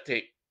cassette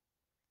tape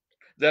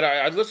that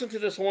I listened to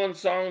this one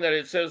song that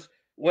it says,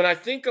 "When I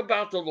think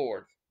about the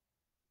Lord."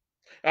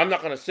 I'm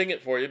not going to sing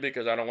it for you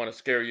because I don't want to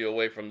scare you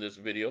away from this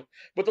video.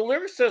 But the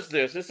lyric says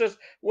this. It says,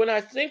 "When I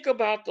think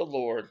about the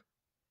Lord,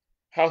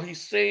 how he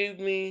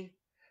saved me,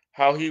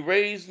 how he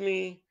raised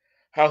me,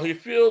 how he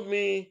filled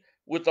me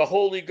with the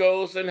Holy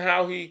Ghost, and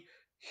how he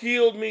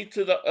healed me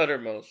to the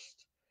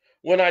uttermost.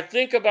 When I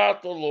think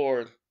about the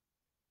Lord,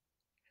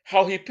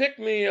 how he picked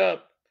me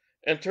up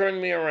and turned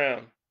me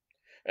around,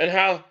 and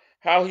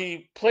how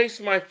he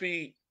placed my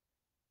feet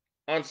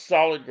on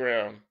solid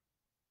ground.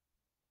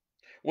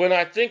 When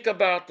I think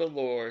about the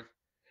Lord,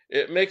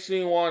 it makes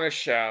me want to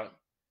shout,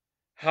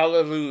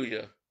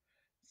 hallelujah.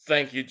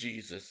 Thank you,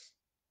 Jesus."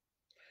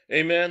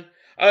 Amen.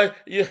 I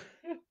you,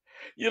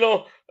 you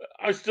know,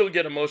 I still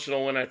get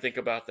emotional when I think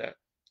about that.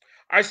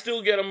 I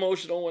still get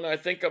emotional when I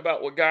think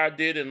about what God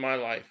did in my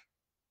life.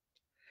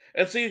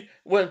 And see,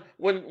 when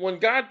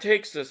God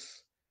takes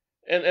us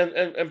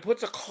and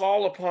puts a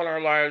call upon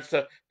our lives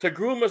to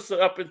groom us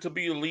up and to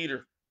be a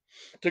leader,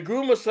 to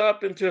groom us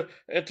up into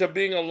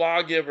being a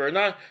lawgiver,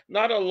 not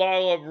a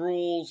law of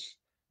rules,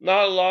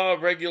 not a law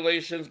of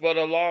regulations, but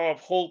a law of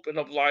hope and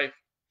of life.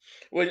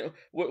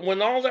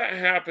 When all that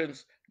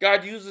happens,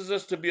 God uses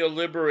us to be a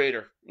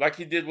liberator, like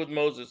He did with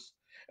Moses,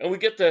 and we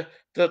get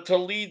to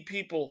lead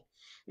people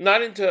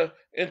not into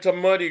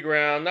muddy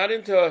ground, not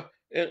into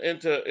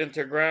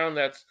ground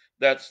that's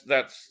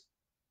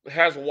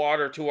has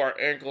water to our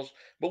ankles,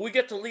 but we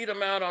get to lead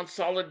them out on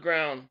solid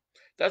ground.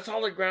 That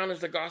solid ground is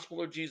the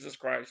gospel of Jesus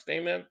Christ.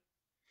 Amen.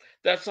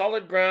 That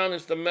solid ground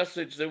is the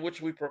message in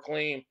which we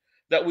proclaim,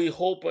 that we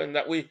hope in,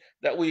 that we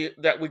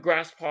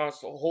grasp on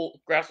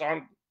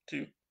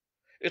to.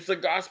 It's the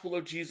gospel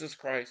of Jesus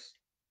Christ.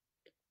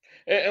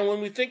 And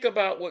when we think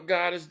about what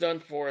God has done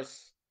for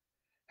us,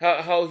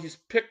 how He's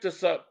picked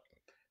us up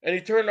and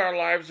He turned our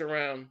lives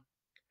around,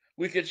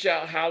 we could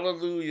shout,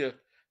 hallelujah.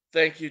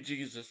 Thank you,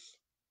 Jesus.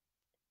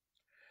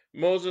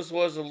 Moses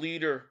was a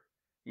leader.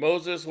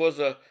 Moses was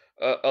a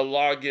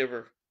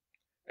lawgiver,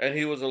 and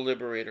he was a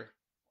liberator.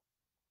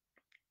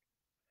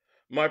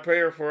 My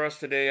prayer for us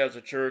today as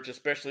a church,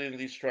 especially in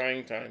these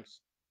trying times,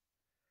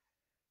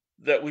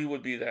 that we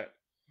would be that.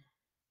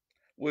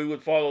 We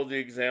would follow the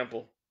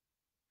example.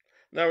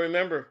 Now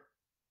remember,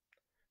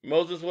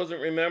 Moses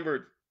wasn't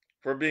remembered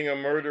for being a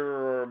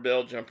murderer or a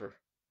bell jumper.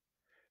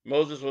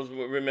 Moses was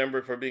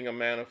remembered for being a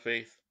man of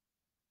faith.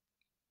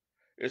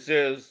 It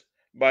says,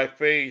 by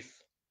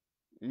faith,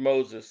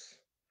 Moses.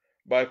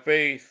 By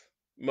faith,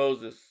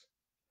 Moses.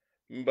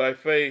 By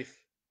faith,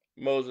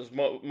 Moses.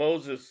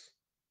 Moses,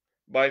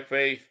 by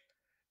faith,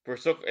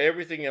 forsook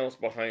everything else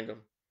behind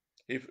him.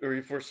 He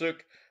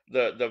forsook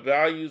the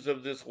values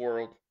of this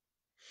world.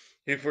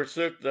 He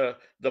forsook the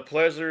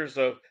pleasures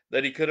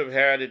that he could have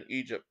had in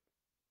Egypt.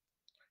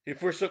 He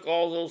forsook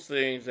all those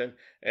things, and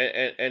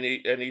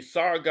he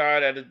saw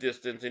God at a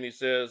distance, and he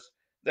says,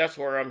 "That's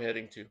where I'm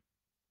heading to."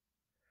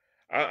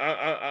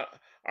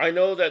 I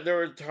know that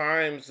there are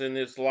times in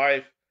his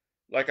life,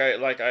 like I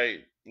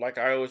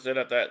always said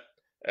at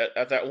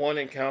that one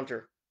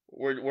encounter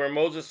where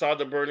Moses saw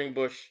the burning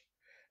bush,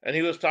 and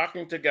he was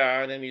talking to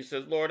God, and he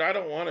says, "Lord, I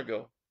don't want to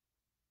go.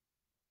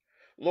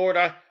 Lord,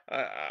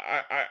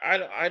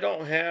 I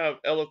don't have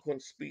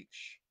eloquent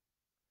speech.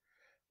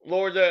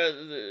 Lord,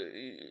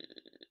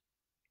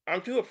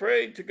 I'm too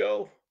afraid to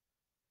go."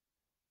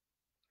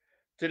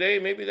 Today,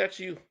 maybe that's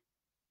you.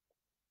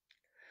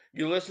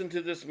 You listen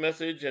to this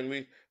message,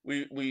 and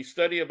we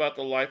study about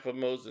the life of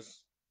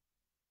Moses,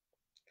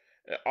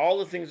 all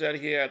the things that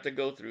he had to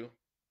go through.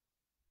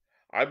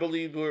 I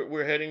believe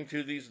we're heading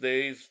to these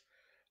days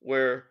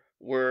where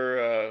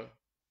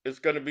it's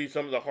going to be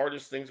some of the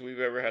hardest things we've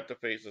ever had to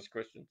face as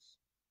Christians.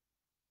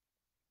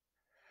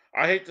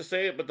 I hate to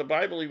say it, but the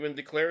Bible even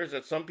declares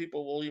that some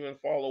people will even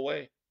fall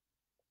away.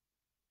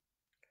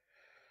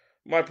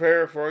 My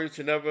prayer for each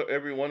and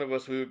every one of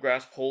us, we would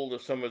grasp hold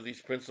of some of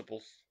these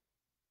principles,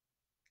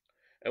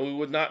 and we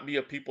would not be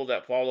a people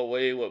that fall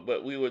away,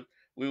 but we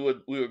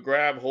would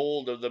grab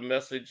hold of the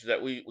message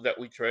that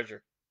we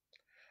treasure,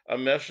 a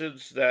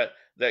message that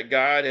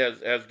God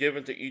has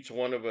given to each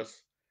one of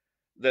us,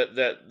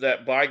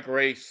 that by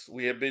grace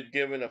we have been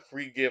given a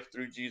free gift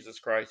through Jesus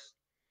Christ.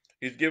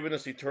 He's given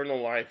us eternal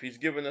life. He's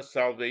given us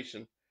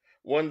salvation.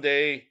 One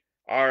day,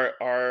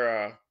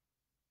 our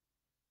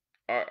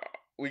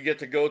we get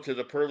to go to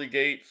the pearly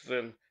gates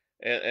and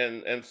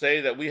say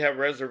that we have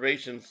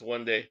reservations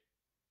one day,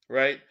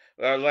 right?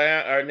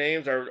 Our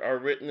names are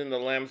written in the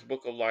Lamb's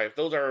Book of Life.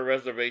 Those are our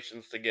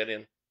reservations to get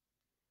in.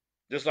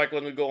 Just like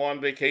when we go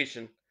on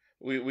vacation,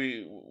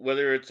 we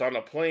whether it's on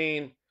a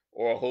plane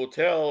or a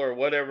hotel or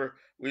whatever,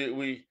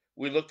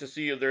 We look to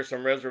see if there's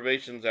some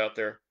reservations out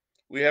there.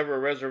 We have a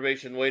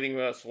reservation waiting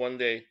for us one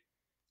day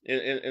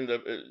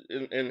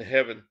in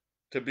heaven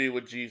to be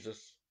with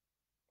Jesus.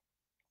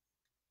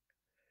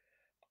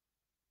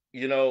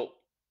 You know,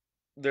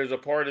 there's a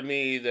part of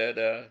me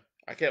that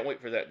I can't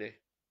wait for that day.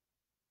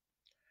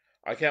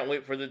 I can't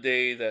wait for the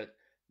day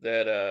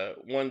that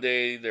one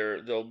day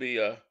there'll be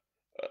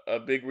a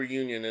big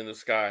reunion in the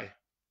sky.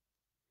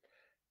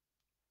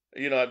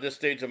 You know, at this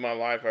stage of my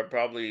life, I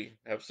probably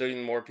have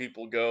seen more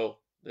people go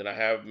than I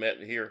have met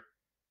here,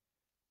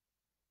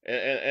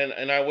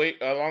 and I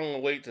long to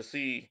wait to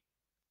see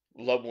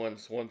loved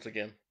ones once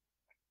again.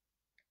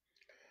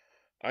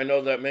 I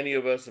know that many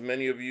of us and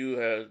many of you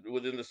have,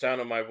 within the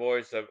sound of my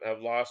voice,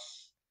 have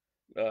lost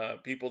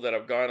people that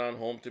have gone on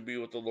home to be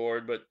with the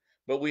Lord,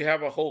 but we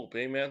have a hope,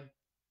 amen.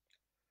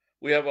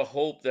 We have a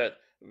hope that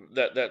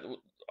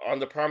on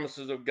the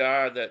promises of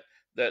God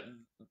that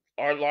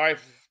our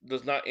life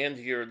does not end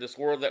here. This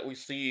world that we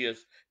see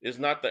is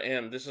not the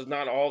end. This is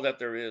not all that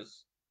there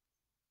is.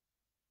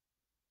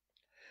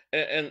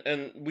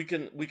 And we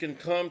can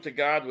come to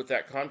God with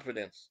that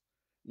confidence,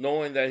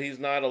 knowing that He's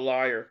not a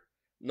liar,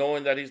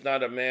 knowing that He's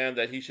not a man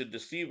that He should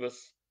deceive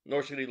us,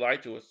 nor should He lie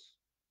to us.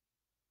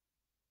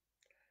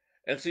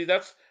 And see,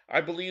 that's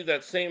I believe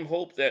that same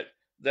hope that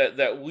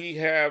we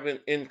have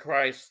in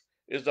Christ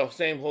is the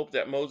same hope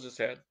that Moses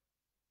had.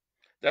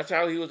 That's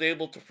how he was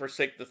able to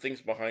forsake the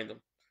things behind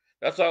him.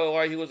 That's how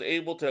why he was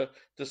able to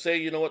say,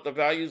 you know what, the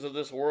values of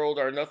this world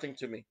are nothing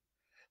to me.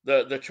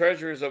 The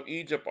treasures of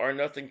Egypt are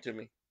nothing to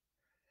me.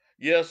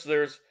 Yes,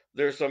 there's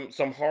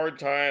some hard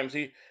times.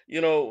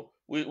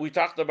 We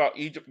talked about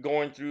Egypt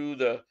going through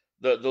the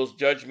those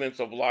judgments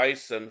of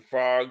lice and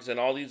frogs and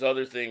all these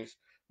other things.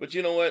 But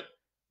you know what?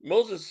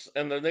 Moses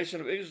and the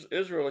nation of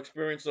Israel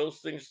experienced those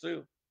things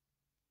too.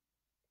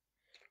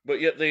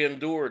 But yet they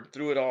endured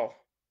through it all.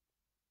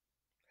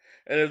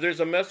 And if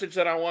there's a message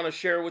that I want to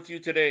share with you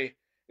today,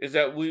 is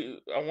that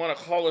I want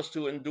to call us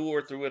to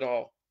endure through it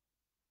all.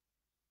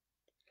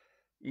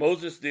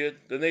 Moses did,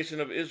 the nation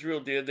of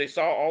Israel did. They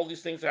saw all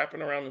these things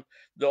happen around them.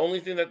 The only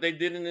thing that they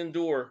didn't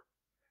endure,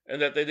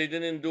 and that they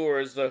didn't endure,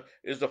 is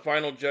the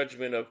final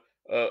judgment of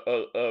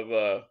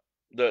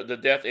the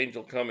death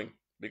angel coming,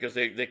 because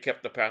they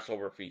kept the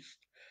Passover feast.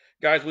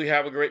 Guys, we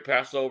have a great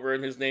Passover,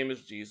 and His name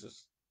is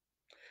Jesus.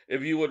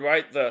 If you would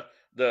write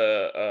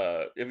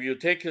if you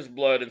take His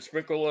blood and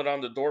sprinkle it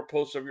on the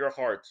doorposts of your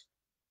heart,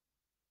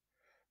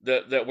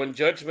 that when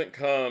judgment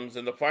comes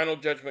and the final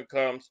judgment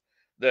comes,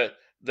 that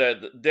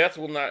death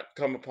will not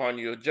come upon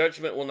you,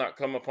 judgment will not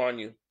come upon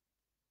you,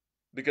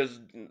 because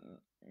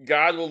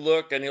God will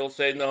look and He'll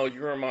say, no,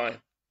 you are mine.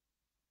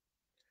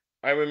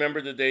 I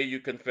remember the day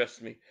you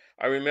confessed me.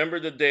 I remember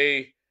the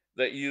day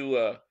that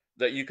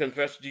you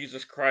confessed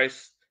Jesus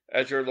Christ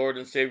as your Lord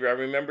and Savior. I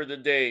remember the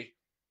day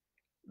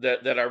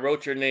that I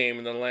wrote your name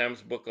in the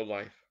Lamb's book of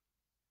life.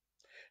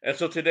 And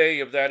so today,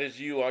 if that is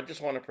you, I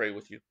just want to pray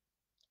with you.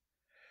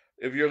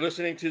 If you're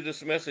listening to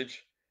this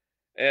message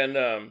and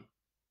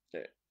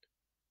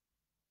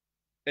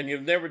and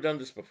you've never done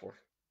this before,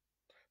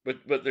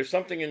 but there's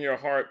something in your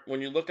heart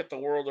when you look at the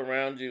world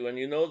around you, and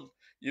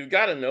you've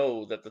got to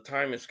know that the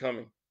time is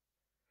coming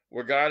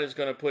where God is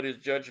going to put His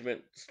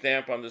judgment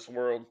stamp on this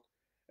world,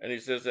 and He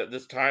says that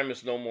this time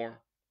is no more.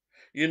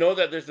 You know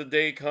that there's a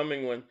day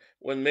coming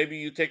when maybe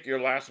you take your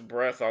last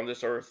breath on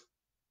this earth.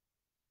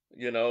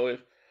 You know,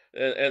 if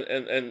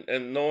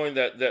and knowing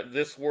that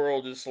this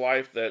world, this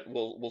life, that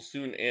will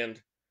soon end,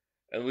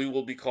 and we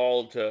will be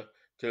called to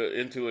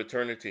into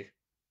eternity.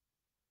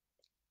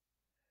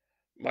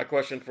 My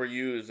question for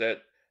you is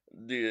that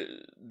do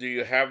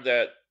you have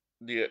that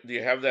do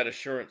you have that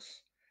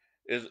assurance?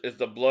 Is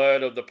the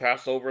blood of the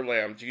Passover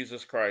lamb,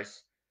 Jesus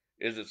Christ,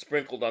 is it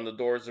sprinkled on the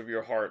doors of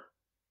your heart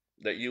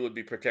that you would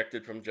be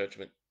protected from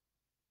judgment?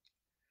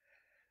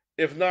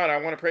 If not,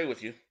 I want to pray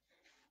with you.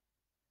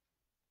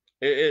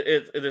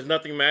 There's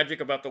nothing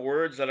magic about the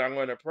words that I'm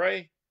going to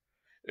pray.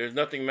 There's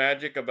nothing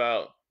magic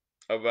about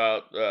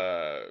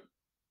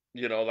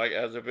like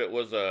as if it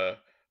was a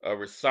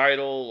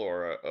recital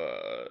or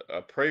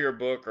a prayer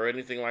book or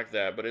anything like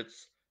that. But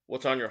it's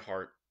what's on your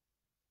heart.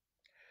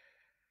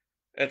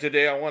 And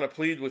today I want to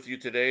plead with you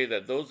today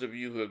that those of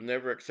you who have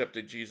never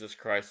accepted Jesus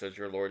Christ as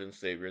your Lord and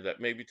Savior, that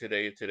maybe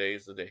today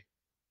is the day.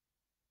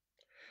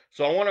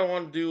 So what I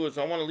want to do is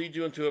I want to lead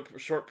you into a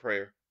short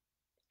prayer.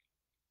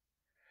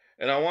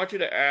 And I want you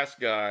to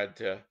ask God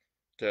to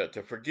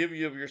forgive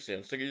you of your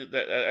sins.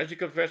 That as you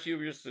confess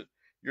your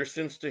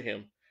sins to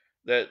Him,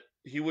 that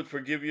He would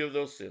forgive you of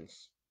those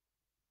sins.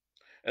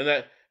 And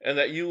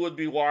that you would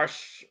be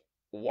washed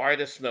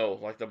white as snow,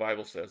 like the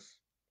Bible says.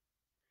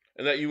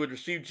 And that you would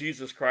receive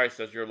Jesus Christ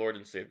as your Lord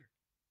and Savior.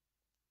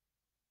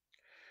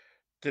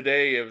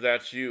 Today, if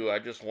that's you, I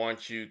just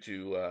want you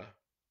to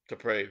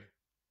pray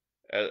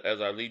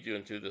as I lead you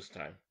into this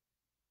time.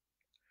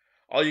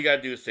 All you got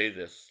to do is say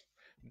this: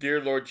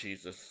 Dear Lord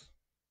Jesus,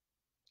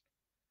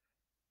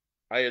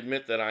 I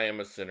admit that I am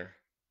a sinner,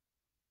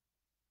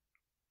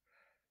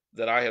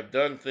 that I have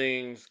done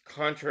things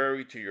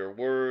contrary to your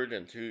word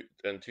and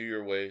to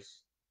your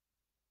ways.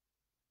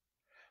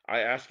 I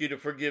ask you to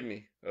forgive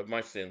me of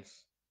my sins.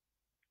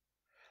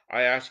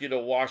 I ask you to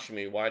wash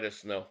me white as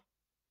snow.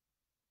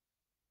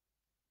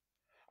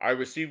 I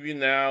receive you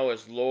now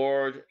as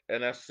Lord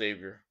and as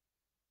Savior,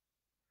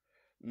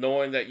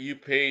 knowing that you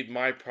paid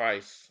my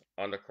price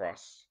on the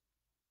cross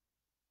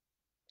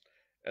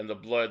and the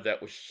blood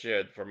that was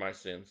shed for my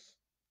sins.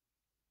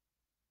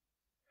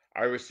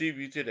 I receive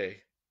you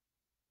today.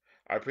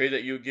 I pray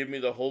that you give me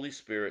the Holy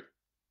Spirit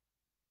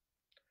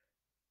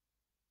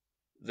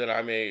that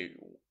I may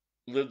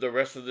live the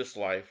rest of this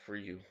life for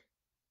you,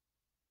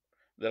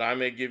 that I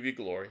may give you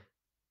glory.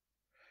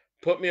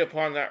 Put me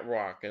upon that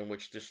rock in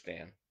which to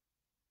stand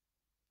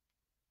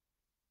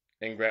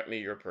and grant me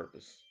your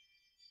purpose.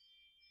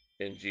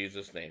 In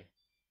Jesus' name,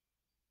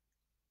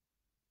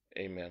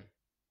 amen.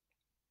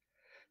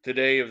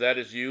 Today, if that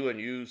is you and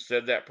you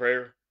said that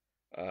prayer,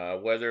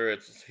 whether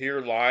it's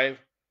here live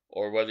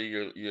or whether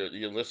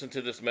you listen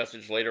to this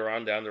message later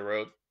on down the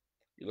road,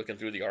 you're looking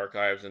through the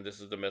archives and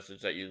this is the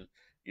message that you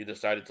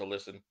decided to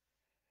listen,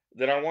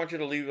 then I want you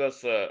to leave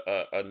us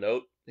a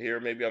note here,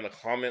 maybe on the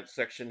comments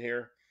section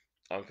here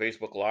on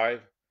Facebook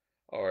Live,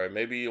 or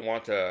maybe you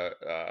want to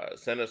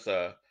send us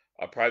a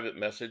private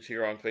message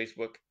here on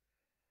Facebook.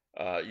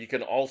 You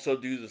can also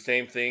do the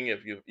same thing if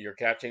you're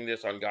catching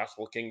this on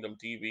Gospel Kingdom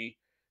TV.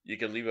 You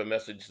can leave a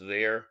message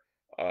there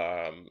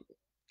um,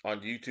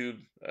 on YouTube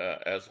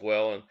as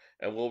well,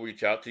 and we'll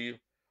reach out to you.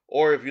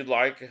 Or if you'd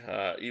like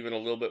even a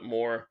little bit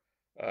more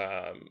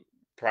um,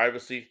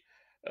 privacy,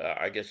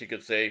 I guess you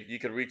could say you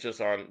can reach us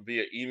on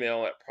via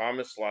email at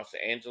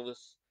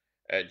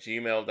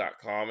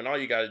promiselosangeles@gmail.com. And all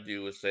you got to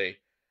do is say,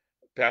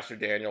 Pastor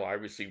Daniel, I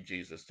received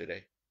Jesus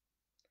today,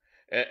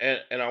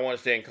 and I want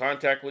to stay in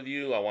contact with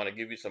you. I want to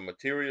give you some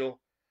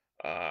material.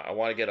 I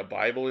want to get a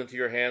Bible into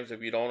your hands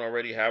if you don't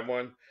already have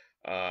one.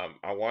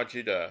 I want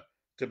you to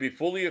be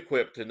fully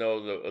equipped to know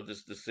of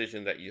this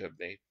decision that you have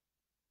made.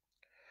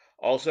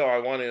 Also, I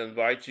want to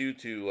invite you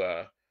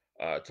to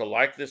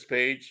like this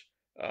page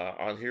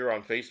on here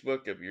on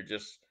Facebook. If you're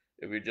just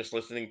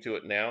listening to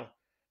it now,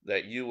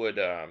 that you would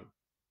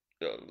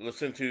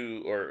listen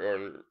to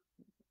or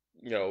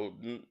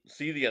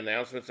see the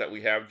announcements that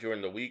we have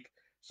during the week,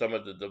 some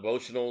of the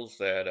devotionals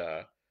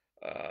that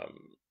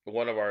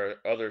one of our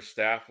other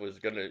staff was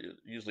going to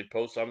usually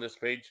post on this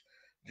page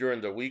during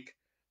the week,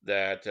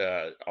 that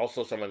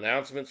also some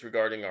announcements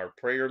regarding our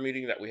prayer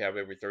meeting that we have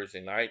every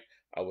Thursday night.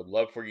 I would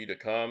love for you to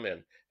come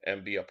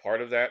and be a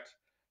part of that.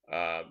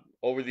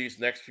 Over these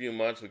next few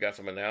months, we got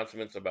some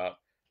announcements about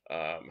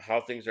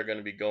how things are going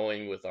to be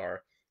going with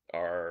our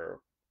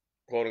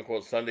quote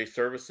unquote Sunday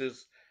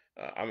services.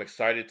 I'm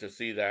excited to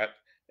see that.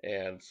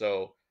 And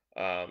so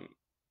um,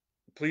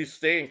 please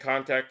stay in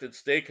contact,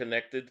 stay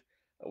connected.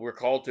 We're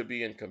called to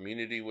be in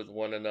community with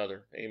one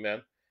another.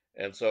 Amen.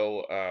 And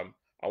so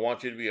I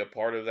want you to be a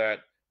part of that.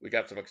 We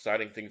got some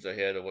exciting things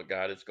ahead of what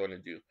God is going to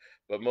do.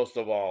 But most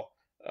of all,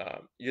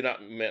 you're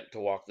not meant to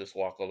walk this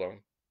walk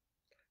alone.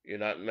 You're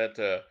not meant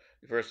to.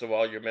 First of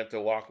all, you're meant to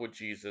walk with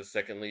Jesus.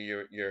 Secondly,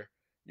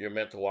 you're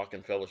meant to walk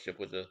in fellowship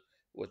with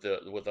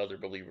other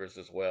believers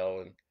as well.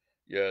 And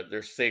yeah,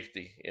 there's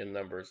safety in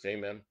numbers.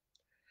 Amen.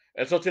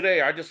 And so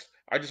today, I just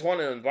want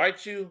to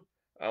invite you.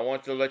 I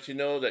want to let you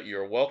know that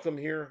you're welcome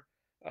here.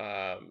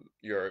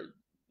 You're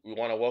We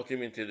want to welcome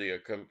you into the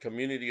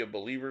community of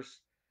believers.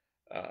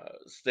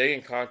 Stay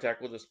in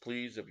contact with us,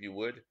 please, if you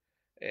would.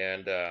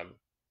 And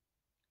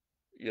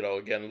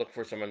again, look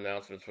for some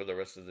announcements for the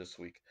rest of this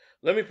week.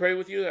 Let me pray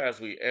with you as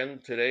we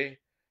end today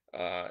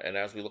and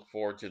as we look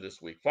forward to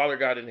this week. Father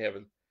God in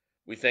heaven,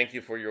 we thank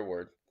you for your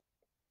word.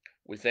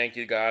 We thank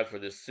you, God, for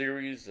this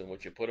series and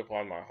what you put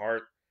upon my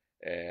heart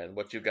and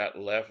what you got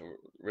left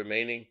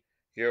remaining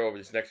here over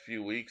these next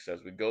few weeks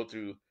as we go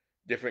through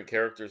different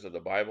characters of the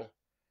Bible.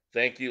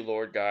 Thank you,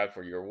 Lord God,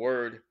 for your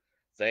word.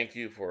 Thank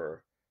you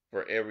for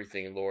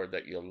everything, Lord,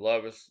 that you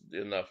love us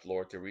enough,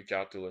 Lord, to reach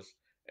out to us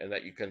and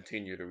that you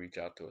continue to reach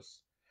out to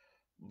us.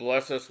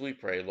 Bless us, we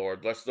pray,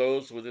 Lord. Bless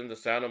those within the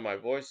sound of my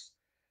voice.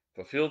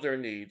 Fulfill their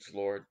needs,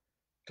 Lord.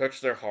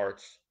 Touch their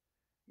hearts.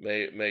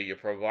 May you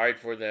provide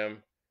for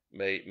them.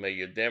 May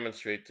you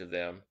demonstrate to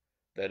them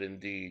that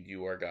indeed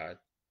you are God.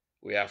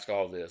 We ask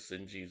all this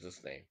in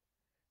Jesus' name.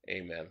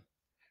 Amen.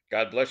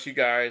 God bless you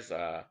guys.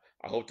 I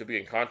hope to be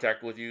in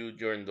contact with you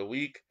during the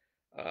week.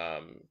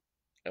 Um,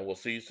 and we'll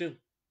see you soon.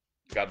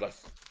 God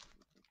bless.